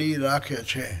નામું માંડી રાખે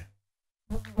છે.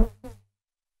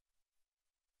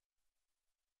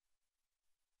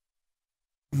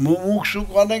 મુમુક્ષુ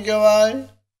કોને કહેવાય?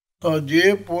 તો જે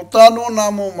પોતાનું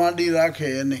નામું માંડી રાખે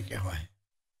એને કહેવાય.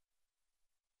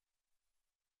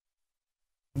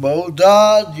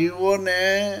 બહુધા જીવોને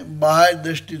બાહ્ય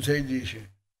દ્રષ્ટિ થઈ ગઈ છે,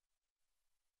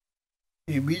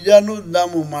 એ બીજાનું જ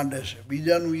નામું માંડે છે,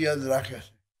 બીજાનું યાદ રાખે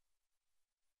છે.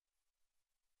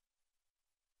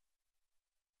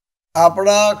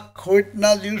 આપણા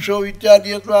ખોટના દિવસો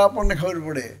વિચારીએ તો આપણને ખબર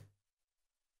પડે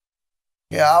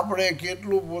કે આપણે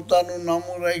કેટલું પોતાનું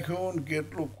નામું રાખ્યું ને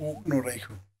કેટલું કોકનું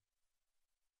રાખ્યું.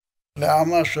 એટલે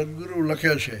આમાં સદગુરુ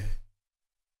લખે છે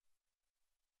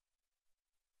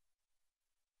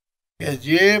કે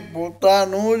જે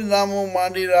પોતાનું જ નામું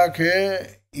માંડી રાખે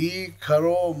ઈ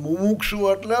ખરો મુમુક્ષુ,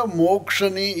 એટલે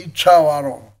મોક્ષની ઈચ્છા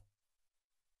વાળો.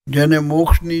 જેને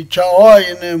મોક્ષની ઈચ્છા હોય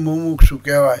એને મુમુક્ષુ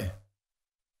કહેવાય.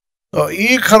 તો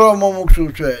ઈ ખરો મુમુક્ષુ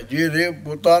છે જે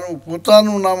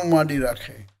પોતાનું નામ માંડી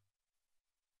રાખે.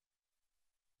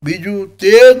 બીજું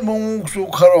તે જ મુમુક્ષુ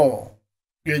ખરો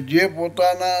કે જે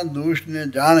પોતાના દોષને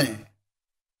જાણે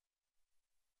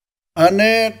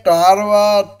અને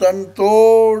ટાળવા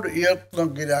તનતોડ યત્ન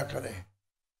કર્યા કરે.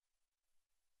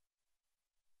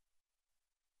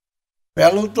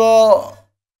 પહેલું તો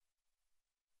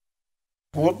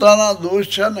પોતાના દોષ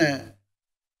છે ને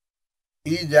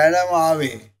એ જાણ્યામાં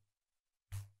આવે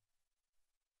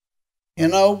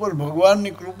એના ઉપર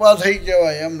ભગવાનની કૃપા થઈ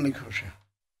કહેવાય એમ લખ્યું છે.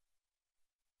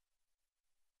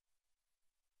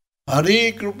 હરી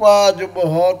કૃપા જબ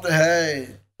હોત હૈ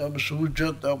તબ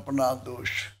સૂઝત અપના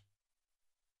દોષ.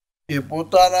 એ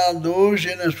પોતાના દોષ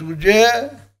એને સૂઝે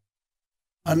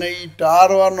અને એ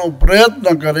ટાળવાનો પ્રયત્ન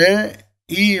કરે,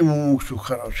 એ મુમુક્ષુ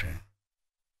ખરો છે.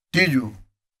 ત્રીજું,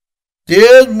 તે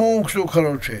જ મુમુક્ષુ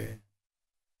ખરો છે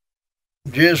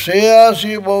જે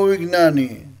શ્રેયાસી બહુ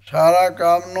વિજ્ઞાની, સારા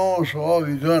કામનો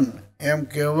સ્વવિઘન એમ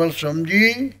કહેવત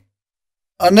સમજી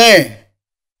અને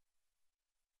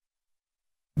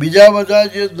બીજા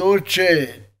બધા જે દોષ છે,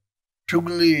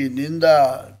 ચુગલી, નિંદા,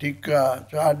 ટીકા,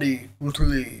 ચાડી,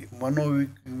 કુથલી,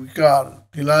 મનોવિકાર,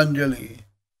 તિલાંજલિ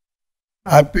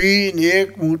આપીને એક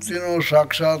મૂર્તિનો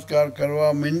સાક્ષાત્કાર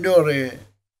કરવા માંડ્યો રે,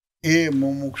 એ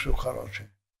મુમુક્ષુ ખરો છે.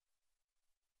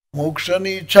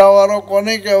 મોક્ષની ઈચ્છા વાળો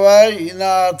કોને કહેવાય?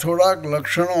 એના થોડાક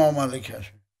લક્ષણો આમાં લખ્યા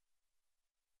છે.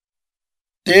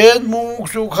 તે જ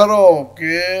મુમુક્ષુ ખરો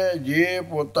કે જે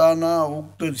પોતાના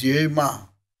ઉક્ત ધ્યેયમાં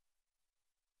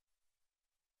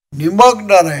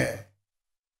નિમગ્ન રહે.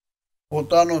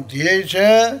 પોતાનો ધ્યેય છે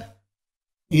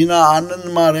એના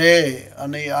આનંદમાં રહે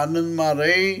અને એ આનંદમાં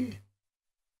રહી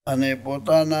અને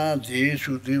પોતાના ધ્યેય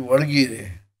સુધી વળગી રહે.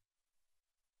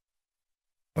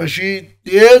 પછી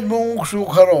તે જ મુમુક્ષુ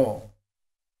ખરો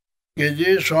કે જે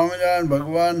સ્વામિનારાયણ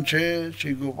ભગવાન છે,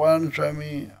 શ્રી ગોપાલ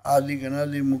સ્વામી આદિ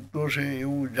અનાદિ મુક્તો છે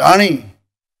એવું જાણી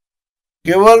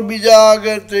કેવળ બીજા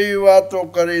આગળ તેવી વાતો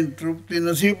કરીને તૃપ્તિ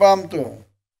નથી પામતો,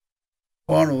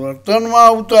 પણ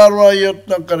વર્તનમાં ઉતારવા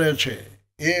યત્ન કરે છે,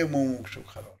 એ મુમુક્ષુ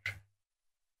ખરો છે.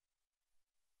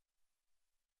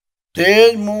 તે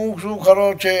જ મુમુક્ષુ ખરો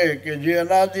છે કે જે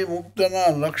અનાદિ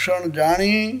મુક્તના લક્ષણ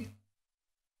જાણી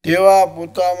તેવા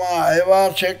પોતામાં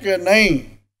આવ્યા છે કે નહીં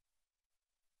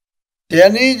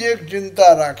તેની જ એક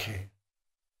ચિંતા રાખે.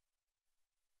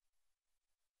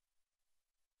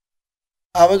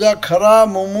 આ બધા ખરા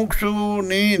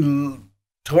મુમુક્ષુની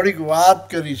થોડીક વાત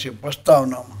કરી છે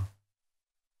પ્રસ્તાવનામાં,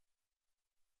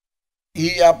 એ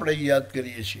આપણે યાદ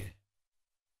કરીએ છીએ.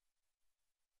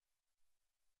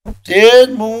 તે જ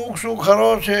મુમુક્ષુ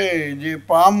ખરો છે જે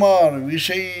પામર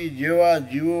વિષયી જેવા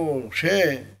જીવો છે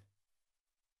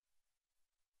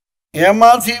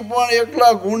એમાંથી પણ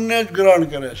એકલા ગુણને જ ગ્રહણ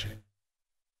કરે છે.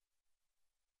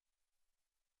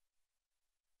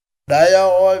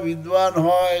 ડાયા હોય, વિદ્વાન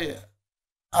હોય,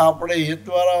 આપણે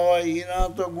હિતવાળા હોય, એના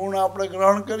તો ગુણ આપણે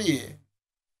ગ્રહણ કરીએ.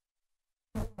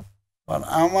 પણ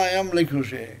આમાં એમ લખ્યું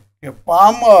છે કે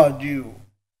પામર જીવ,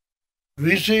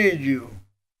 વિષય જીવ,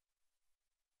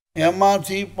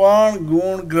 એમાંથી પણ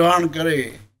ગુણ ગ્રહણ કરે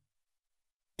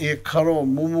એ ખરો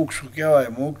મુમુક્ષુ કહેવાય.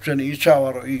 મોક્ષની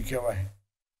ઈચ્છાવાળો એ કહેવાય.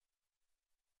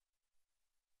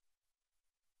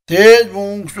 તે જ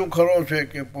મુમુક્ષુ ખરો છે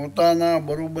કે પોતાના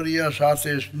બરોબરિયા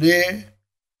સાથે સ્નેહ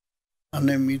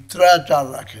અને મિત્રાચાર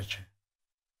રાખે છે.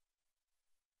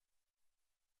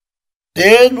 તે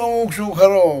જ મુમુક્ષુ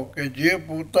ખરો કે જે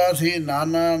પોતાથી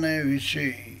નાના ને વિષય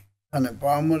અને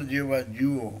પામર જેવા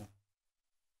જીવો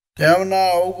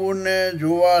તેમના અવગુણને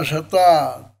જોવા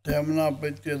છતાં તેમના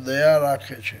પ્રત્યે દયા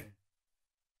રાખે છે.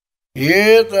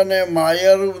 હેત અને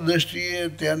માયારૂપ દ્રષ્ટિએ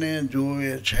તેને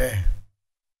જોવે છે.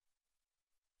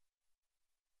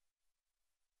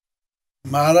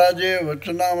 મહારાજે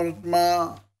વચનામૃતમાં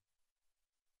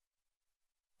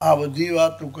આ બધી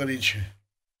વાતો કરી છે.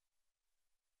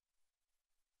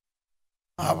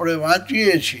 આપણે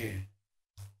વાંચીએ છીએ,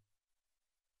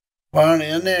 પણ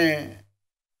એને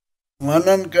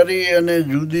મનન કરી અને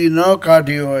જુદી ન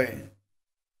કાઢી હોય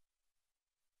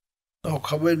તો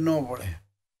ખબર ન પડે.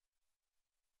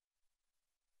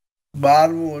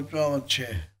 12મું વચનામૃત છે,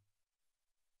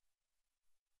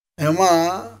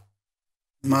 એમાં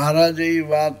મહારાજે એ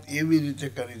વાત એવી રીતે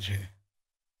કરી છે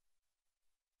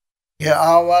કે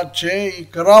આ વાત છે એ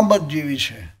કરામત જેવી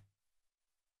છે.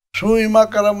 શું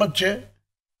એમાં કરામત છે?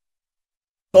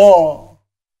 તો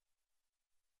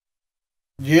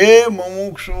જે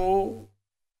મુમુક્ષુ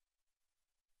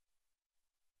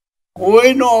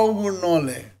કોઈનો અવગુણ ન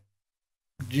લે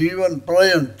જીવન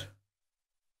પર્યંત,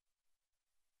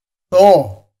 તો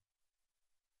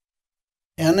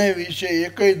એને વિશે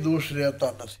એકય દોષ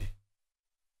રહેતા નથી.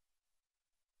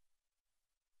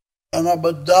 એના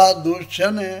બધા દોષ છે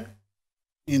ને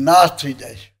એ નાશ થઈ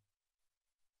જાય છે.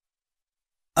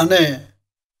 અને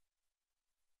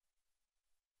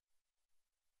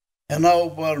એના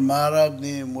ઉપર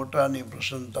મહારાજની મોટાની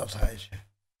પ્રસન્નતા થાય છે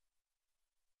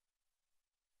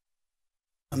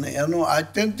અને એનું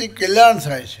આત્યંતિક કલ્યાણ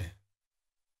થાય છે.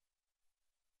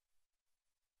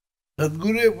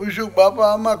 સદગુરુએ પૂછ્યું, બાપા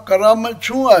આમાં કરામત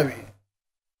શું આવી?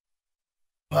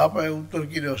 બાપાએ ઉત્તર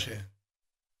કર્યો છે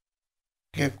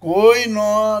કે કોઈનો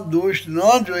દોષ ન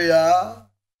જોયા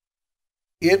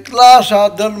એટલા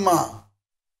સાધનમાં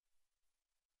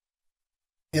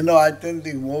એનો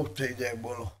આત્યંતિક મોક્ષ થઈ જાય.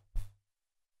 બોલો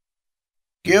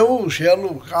કેવું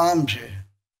સહેલું કામ છે.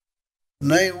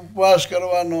 નહીં ઉપવાસ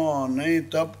કરવાનો, નહીં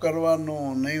તપ કરવાનો,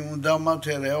 નહીં ઊંધા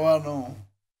માથે રહેવાનું,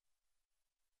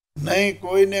 નહીં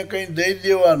કોઈને કંઈ દઈ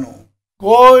દેવાનું,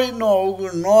 કોઈનો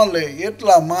અવગુણ ન લે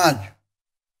એટલામાં જ.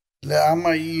 એટલે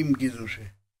આમાં એમ કીધું છે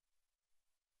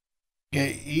કે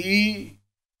ઈ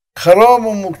ખરો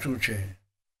મુમુક્ષુ છે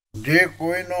જે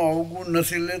કોઈનો અવગુણ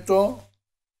નથી લેતો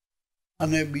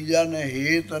અને બીજાને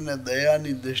હિત અને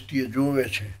દયાની દ્રષ્ટિએ જોવે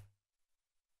છે.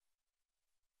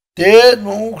 તે જ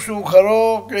મુમુક્ષુ ખરો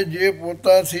કે જે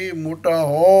પોતાથી મોટા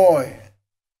હોય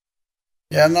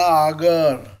તેના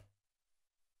આગળ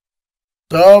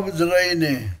તબ્દ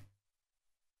રહીને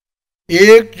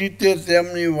એક રીતે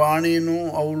તેમની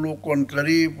વાણીનું અવલોકન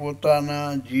કરી પોતાના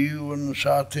જીવન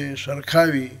સાથે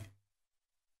સરખાવી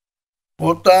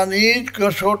પોતાની જ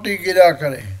કસોટી કર્યા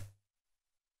કરે.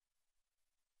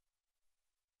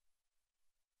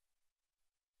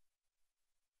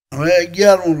 હવે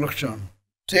 11મું લક્ષણ,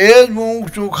 તે જ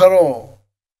મુમુક્ષુ ખરો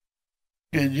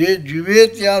કે જે જીવે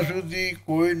ત્યાં સુધી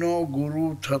કોઈનો ગુરુ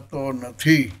થતો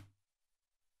નથી.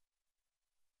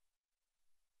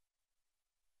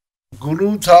 ગુરુ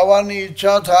થવાની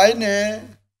ઈચ્છા થાય ને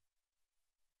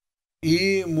એ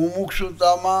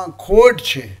મુમુક્ષુતામાં ખોટ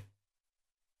છે.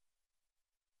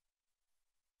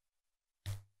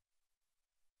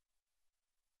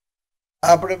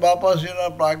 આપણે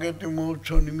બાપાશ્રીના પ્રાગટ્ય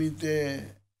મહોત્સવ નિમિત્તે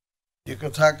જે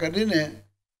કથા કરીને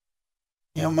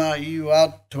એમાં એ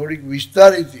વાત થોડીક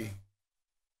વિસ્તારી હતી.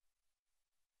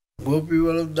 ગોપી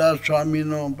વલ્લભદાસ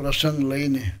સ્વામીનો પ્રસંગ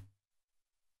લઈને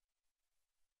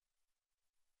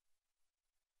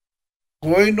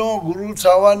કોઈનો ગુરુ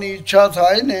થવાની ઈચ્છા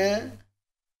થાય ને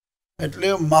એટલે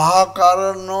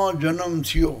મહાકારણનો જન્મ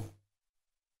થયો.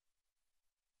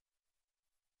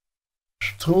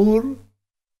 સ્થૂળ,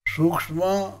 સૂક્ષ્મ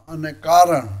અને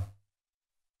કારણ,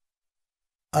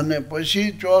 અને પછી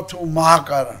ચોથું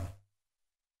મહાકારણ.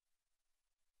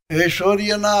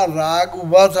 ઐશ્વર્યના રાગ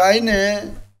ઉભા થાય ને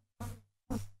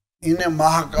એને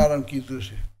મહાકારણ કીધું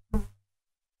છે.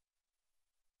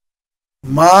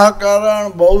 મહાકારણ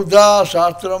બૌદ્ધા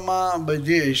શાસ્ત્રમાં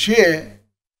બધી હશે,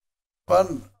 પણ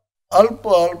અલ્પ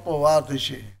અલ્પ વાત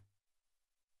છે.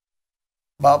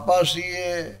 બાપાશ્રીએ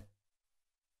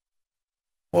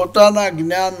પોતાના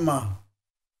જ્ઞાનમાં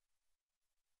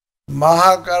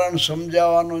મહાકારણ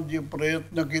સમજાવવાનો જે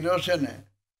પ્રયત્ન કર્યો છે ને,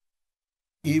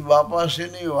 એ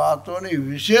બાપાશ્રીની વાતોની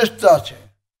વિશેષતા છે,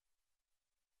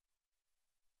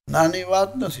 નાની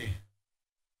વાત નથી.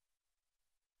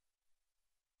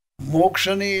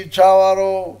 મોક્ષની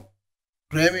ઈચ્છાવાળો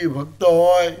પ્રેમી ભક્ત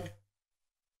હોય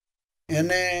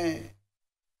એને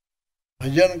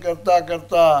ભજન કરતા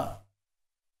કરતા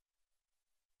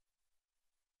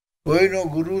કોઈનો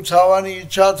ગુરુ થવાની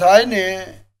ઈચ્છા થાય ને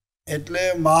એટલે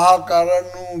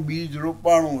મહાકારણનું બીજ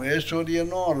રોપાણું,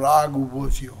 ઐશ્વર્યનો રાગ ઊભો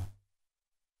થયો,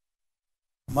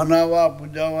 મનાવા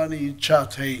પૂજાવાની ઈચ્છા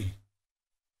થઈ.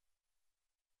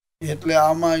 એટલે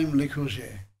આમાં એમ લખ્યું છે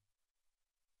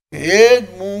કે એ જ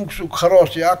મુમુક્ષુ ખરો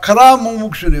છે. આ ખરા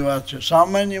મુમુક્ષુની વાત છે,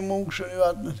 સામાન્ય મુમુક્ષુની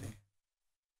વાત નથી.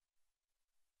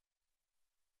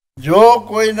 જો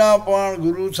કોઈના પણ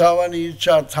ગુરુ થવાની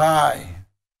ઈચ્છા થાય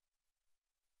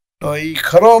તો એ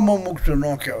ખરો મુમુક્ષુ ન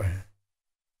કહેવાય.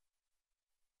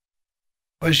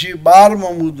 પછી 12મો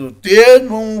મુદ્દો, તે જ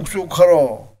મુમુક્ષુ ખરો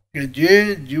કે જે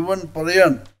જીવન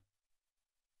પર્યંત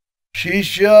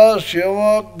શિષ્ય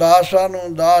સેવક દાસાનો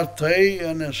દાસ થઈ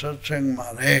અને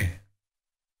સત્સંગમાં રહે.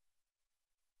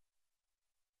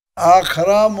 આ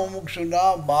ખરા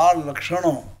મુમુક્ષુના 12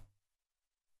 લક્ષણો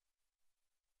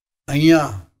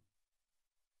અહીંયા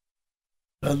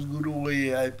સદગુરુઓએ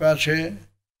આપ્યા છે.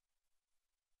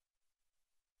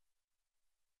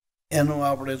 એનું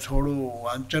આપણે થોડું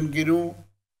વાંચન કર્યું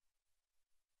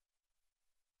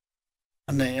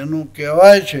અને એનું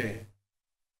કહેવાય છે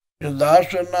કે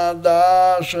દાસના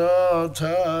દાસ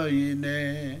થઈને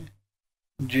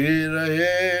જે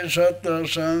રહે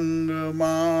સત્સંગમાં,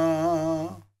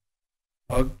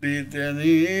 ભક્તિ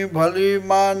તેની ભલી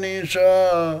માનીશ,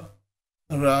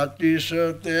 રાચીશ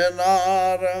તેના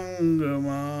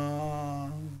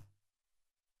રંગમાં.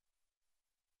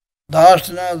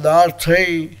 દાસના દાસ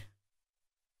થઈ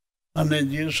અને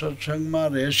જે સત્સંગમાં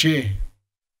રહેશે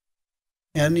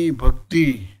એની ભક્તિ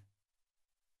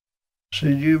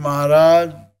શ્રીજી મહારાજ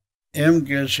એમ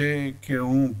કહે છે કે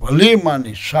હું ભલી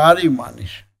માનીશ, સારી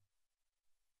માનીશ,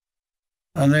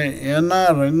 અને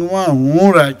એના રંગમાં હું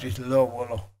રાચીશ. લો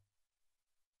બોલો,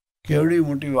 કેવડી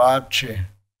મોટી વાત છે.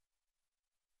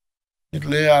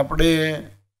 એટલે આપણે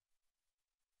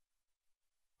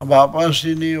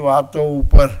બાપાશ્રીની વાતો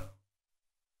ઉપર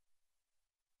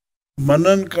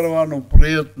મનન કરવાનો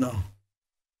પ્રયત્ન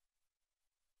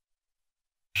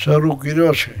શરૂ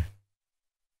કર્યો છે.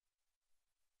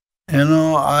 એનો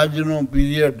આજનો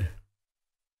પીરિયડ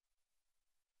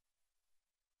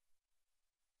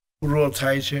પૂરો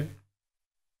થાય છે.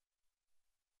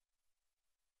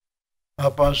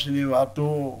 બાપાશ્રીની વાતો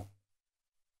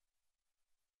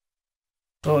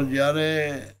તો જ્યારે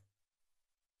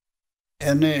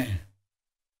એને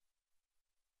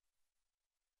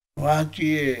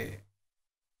વાંચીએ,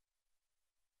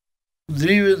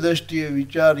 દિવ્ય દ્રષ્ટિએ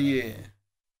વિચારીએ,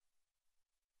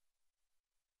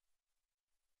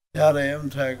 ત્યારે એમ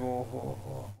થાય કે ઓહો,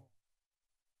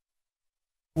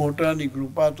 મોટાની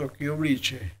કૃપા તો કેવડી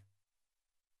છે.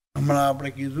 હમણાં આપણે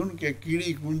કીધું ને કે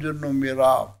કીડી કુંજરનો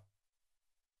મેળાપ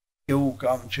એવું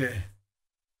કામ છે.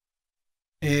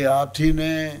 એ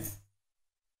હાથીને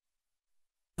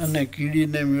અને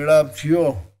કીડીને મેળાપ થયો,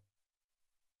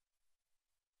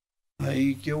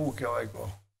 એ કેવું કહેવાય કહો?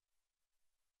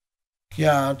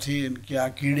 ક્યાં હાથી ને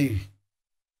ક્યાં કીડી.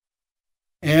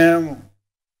 એમ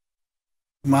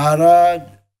મહારાજ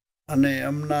અને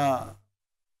એમના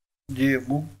જે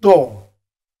મુક્તો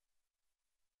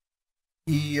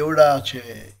એવડા છે,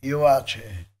 એવા છે.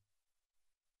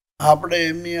 આપણે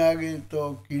એમની આગળ તો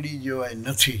કીડી જેવાય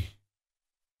નથી.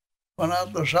 પણ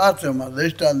આ તો શાસ્ત્રમાં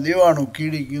દ્રષ્ટાંત દેવાનું,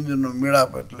 કીડી કુંજરનો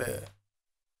મેળાપ એટલે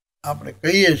આપણે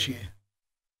કહીએ છીએ.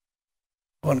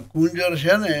 પણ કુંજર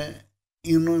છે ને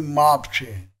એનું માપ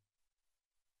છે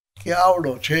કે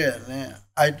આવડો છે ને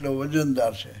આટલો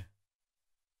વજનદાર છે,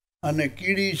 અને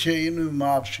કીડી છે એનું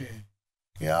માપ છે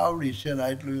કે આવડી છે ને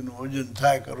આટલું એનું વજન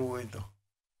થાય કરવું હોય તો.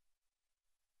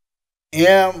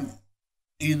 એમ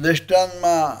એ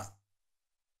દ્રષ્ટાંતમાં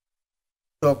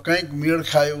તો કંઈક મેળ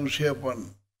ખાય એવું છે. પણ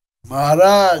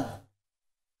મહારાજ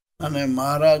અને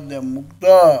મહારાજને મુક્ત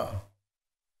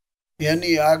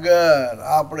એની આગળ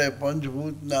આપણે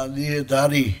પંચભૂતના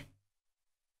દેહધારી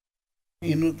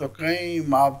એનું તો કંઈ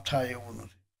માપ થાય એવું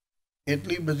નથી.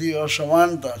 એટલી બધી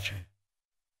અસમાનતા છે.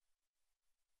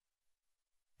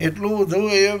 એટલું બધું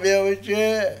એ બે વચ્ચે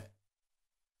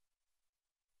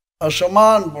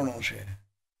અસમાનપણું છે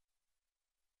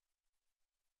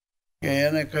કે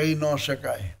એને કહી ન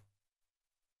શકાય.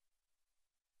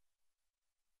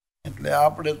 એટલે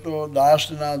આપણે તો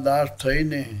દાસના દાસ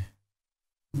થઈને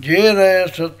જે રહે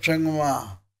સત્સંગમાં,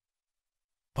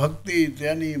 ભક્તિ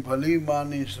તેની ભલી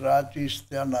માનીશ રાચીશ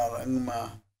ત્યાંના રંગમાં.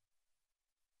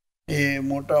 એ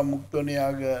મોટા મુક્તોની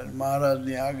આગળ,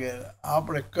 મહારાજની આગળ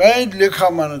આપણે કંઈ જ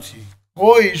લેખામાં નથી,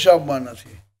 કોઈ હિસાબમાં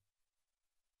નથી.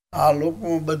 આ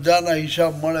લોકોમાં બધાના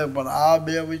હિસાબ મળે, પણ આ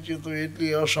બે વચ્ચે તો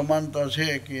એટલી અસમાનતા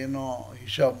છે કે એનો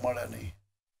હિસાબ મળે નહીં.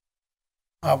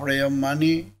 આપણે એમ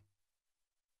માની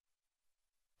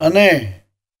અને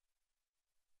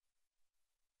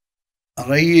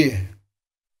રહીએ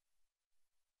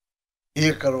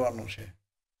એ કરવાનું છે.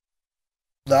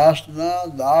 દાસના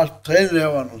દાસ થઈ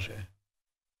રહેવાનું છે.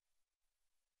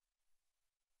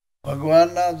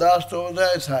 ભગવાનના દાસ તો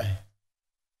બધા થાય,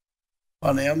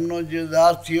 પણ એમનો જે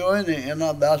દાસ થયો હોય ને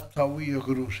એના દાસ થવું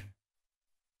અઘરું છે.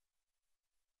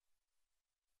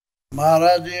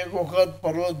 મહારાજે એક વખત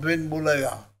પર્વતભાઈને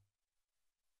બોલાવ્યા.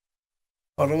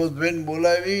 પર્વતભાઈને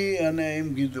બોલાવી અને એમ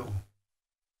કીધું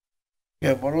કે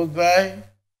પર્વતભાઈ,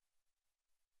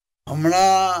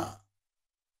 હમણાં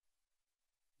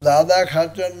દાદા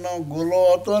ખાચરનો ગોલો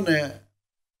હતો ને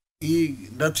એ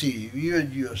નથી,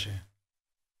 વિયોજ્યો છે.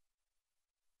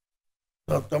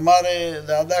 તો તમારે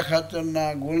દાદા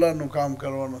ખાચરના ગોલાનું કામ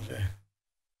કરવાનું છે.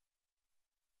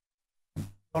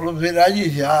 પર્વતભાઈ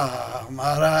રાજી છે. હા હા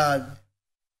મહારાજ,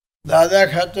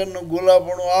 દાદા ખાચરનું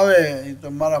ગોલાપણું આવે એ તો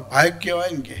મારા ભાઈ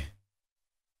કહેવાય ને. કે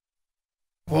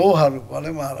બહુ સારું,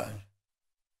 ભલે મહારાજ.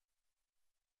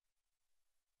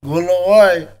 ગોલો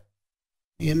હોય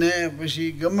એને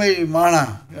પછી ગમે એ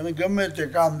માણા એને ગમે તે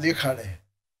કામ દેખાડે.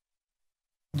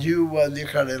 જીવબા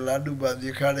દેખાડે, લાડુબા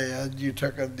દેખાડે, હજી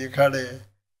ઠક્કર દેખાડે,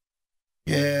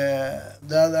 કે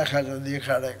દાદા ખાચર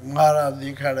દેખાડે, મહારાજ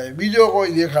દેખાડે, બીજો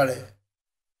કોઈ દેખાડે,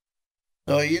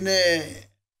 તો એને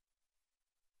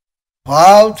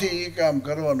ભાવથી એ કામ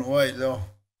કરવાનું હોય. લો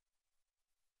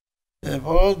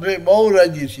ભગવતભાઈ બહુ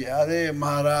રાજી છે. અરે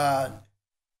મહારાજ,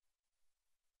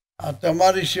 આ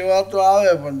તમારી સેવા તો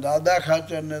આવે, પણ દાદા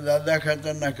ખાચર ને દાદા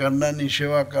ખાચરના ઘરનાની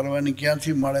સેવા કરવાની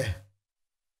ક્યાંથી મળે?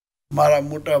 મારા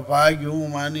મોટા ભાગ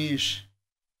હું માનીશ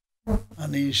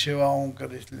અને એ સેવા હું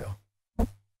કરીશ. લ્યો,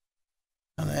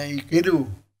 અને એ કર્યું.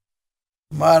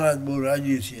 મહારાજ બહુ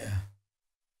રાજી થયા.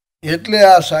 એટલે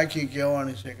આ સાખી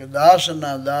કહેવાની છે કે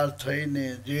દાસના દાસ થઈને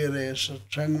જે રહે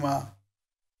સત્સંગમાં,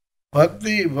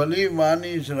 ભક્તિ ભલી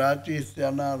માનીશ રાચીશ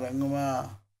ત્યાંના રંગમાં.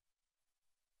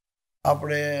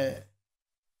 આપણે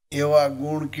એવા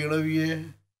ગુણ કેળવીએ,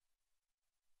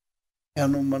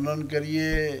 એનું મનન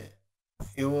કરીએ,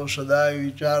 એવો સદાય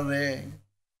વિચાર રહે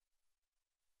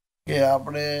કે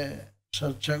આપણે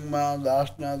સત્સંગમાં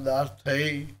દાસના દાસ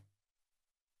થઈ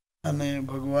અને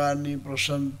ભગવાનની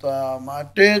પ્રસન્નતા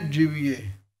માટે જ જીવીએ.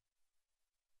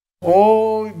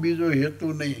 કોઈ બીજો હેતુ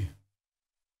નહીં,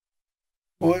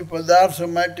 કોઈ પદાર્થ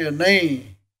માટે નહીં,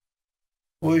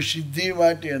 કોઈ સિદ્ધિ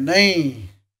માટે નહીં.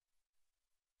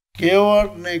 કેવળ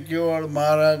ને કેવળ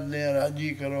મહારાજને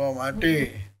રાજી કરવા માટે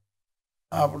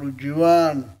આપણું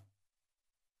જીવન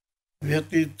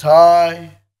વ્યતીત થાય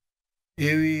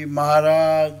એવી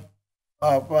મહારાજ,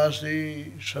 બાપાશ્રી,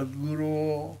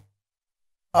 સદગુરુઓ,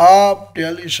 આપ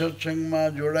ટેલી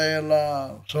સત્સંગમાં જોડાયેલા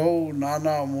સૌ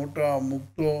નાના મોટા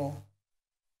મુક્તો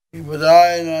એ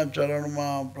બધાના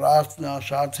ચરણમાં પ્રાર્થના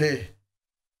સાથે,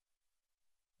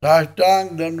 સાષ્ટાંગ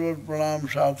દંડવત પ્રણામ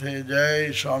સાથે જય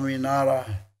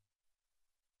સ્વામિનારાયણ.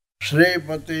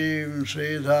 શ્રીપતિમ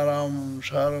શ્રીધરમ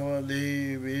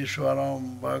સર્વદેવેશ્વરમ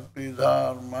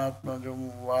ભક્તિધર્માત્મજમ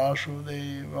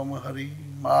વાસુદેવમ હરિ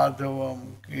માધવમ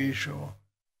કેશવ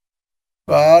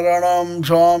કારણમ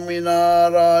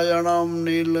સ્વામિનારાયણમ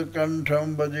નીલકંઠમ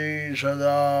ભજે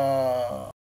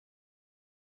સદા.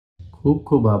 ખૂબ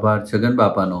ખૂબ આભાર છગન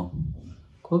બાપાનો.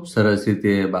 ખૂબ સરસ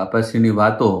રીતે બાપાશ્રીની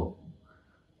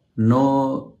વાતોનો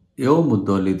એવો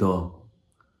મુદ્દો લીધો.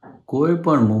 કોઈ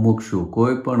પણ મુમુક્ષુ,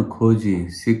 કોઈ પણ ખોજી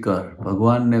શિખર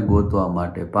ભગવાનને ગોતવા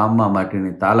માટે, પામવા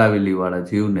માટેની તાલાવેલીવાળા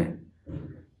જીવને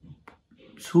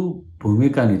શું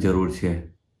ભૂમિકાની જરૂર છે,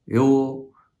 એવું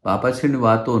બાપાશ્રીની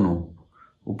વાતોનું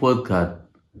ઉપોદ્ઘાત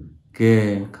કે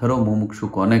ખરો મુમુક્ષુ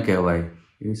કોને કહેવાય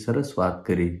એ સરસ વાત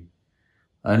કરી.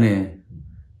 અને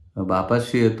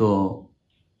બાપાશ્રીએ તો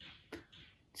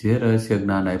જે રહસ્ય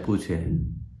જ્ઞાન આપ્યું છે,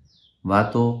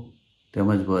 વાતો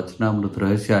તેમજ વચનામૃત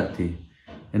રહસ્યાર્થી,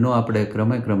 એનો આપણે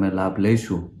ક્રમે ક્રમે લાભ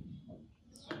લઈશું.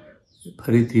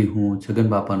 ફરીથી હું છગન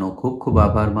બાપાનો ખૂબ ખૂબ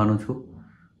આભાર માનું છું.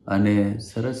 અને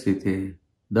સરસ રીતે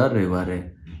દર રવિવારે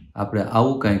આપણે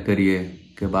આવું કાંઈ કરીએ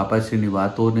કે બાપાશ્રીની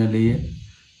વાતોને લઈએ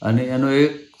અને એનો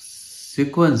એક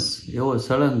સિક્વન્સ એવો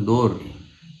સળંગ દોર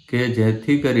કે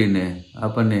જેથી કરીને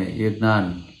આપણને એ જ્ઞાન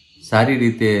સારી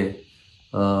રીતે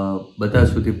બધા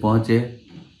સુધી પહોંચે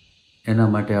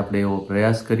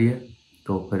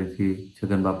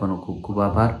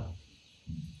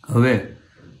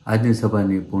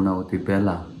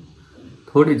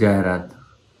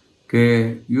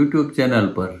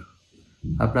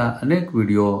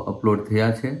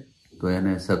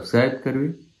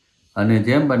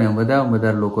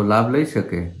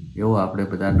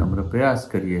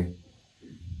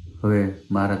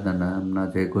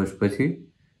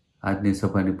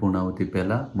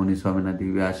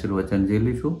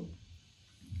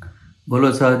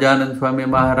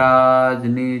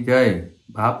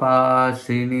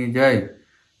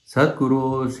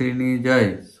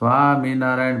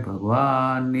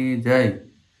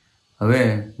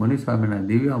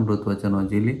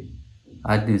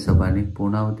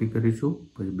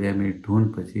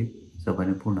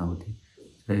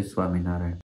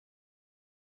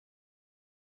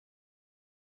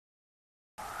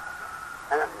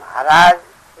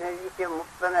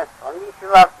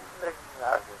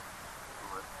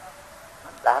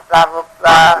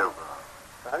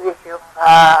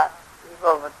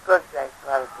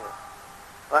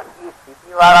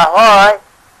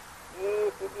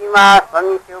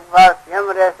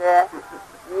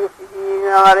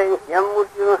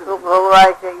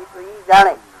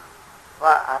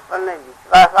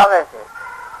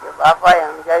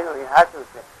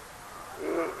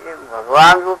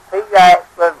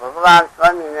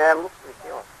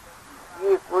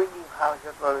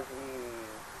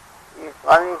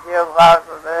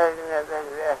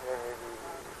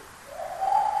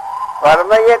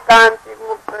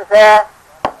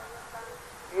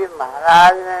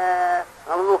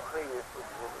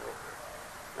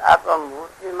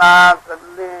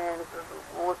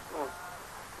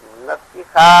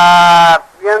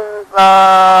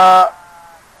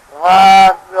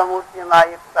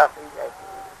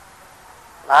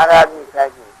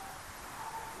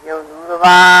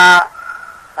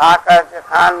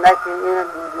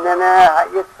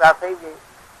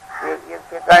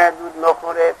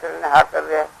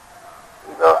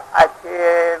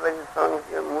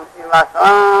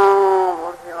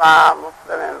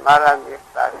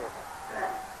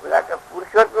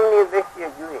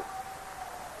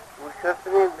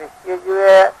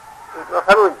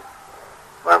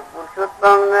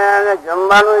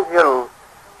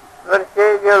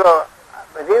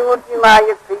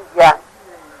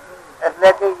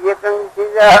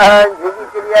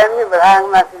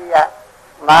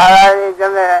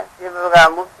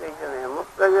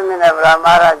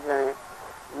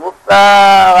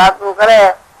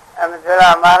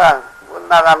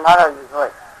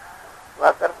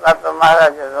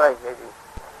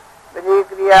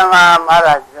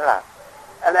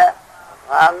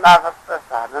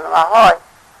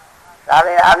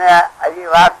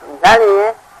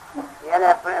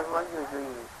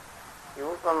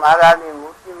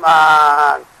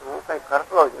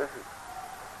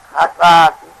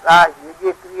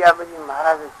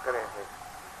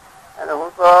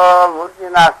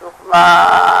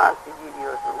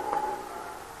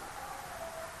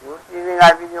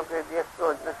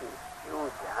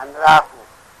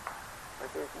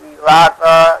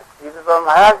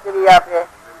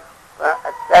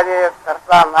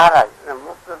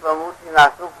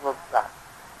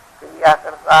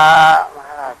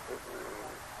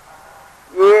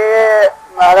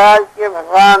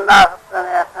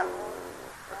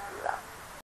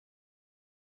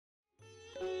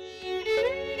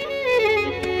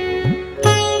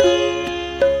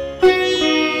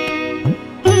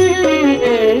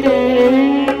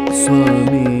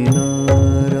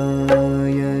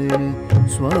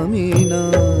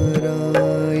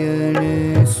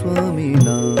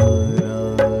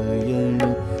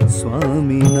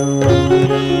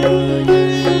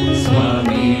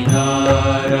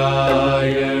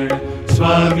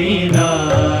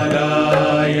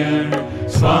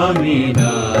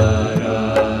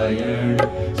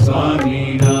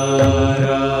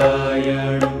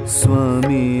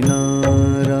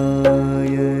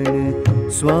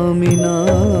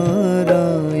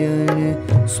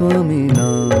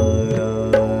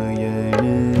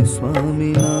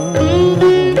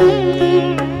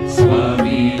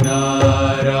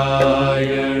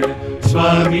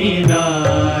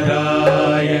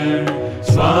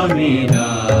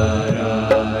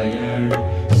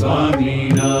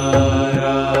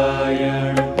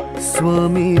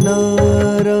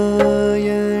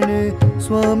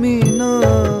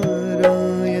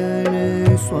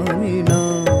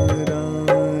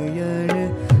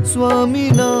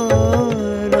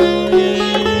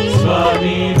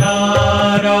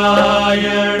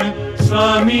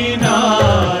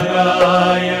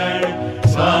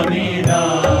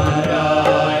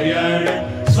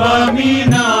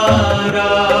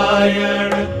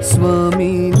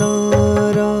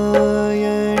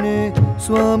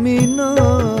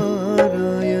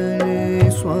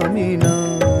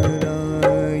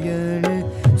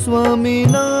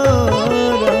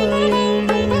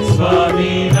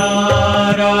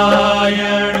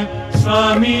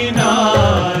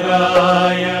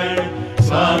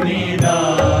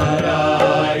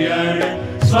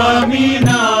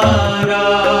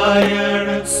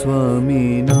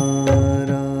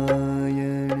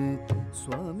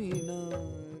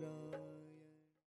સ્વામિનારાયણ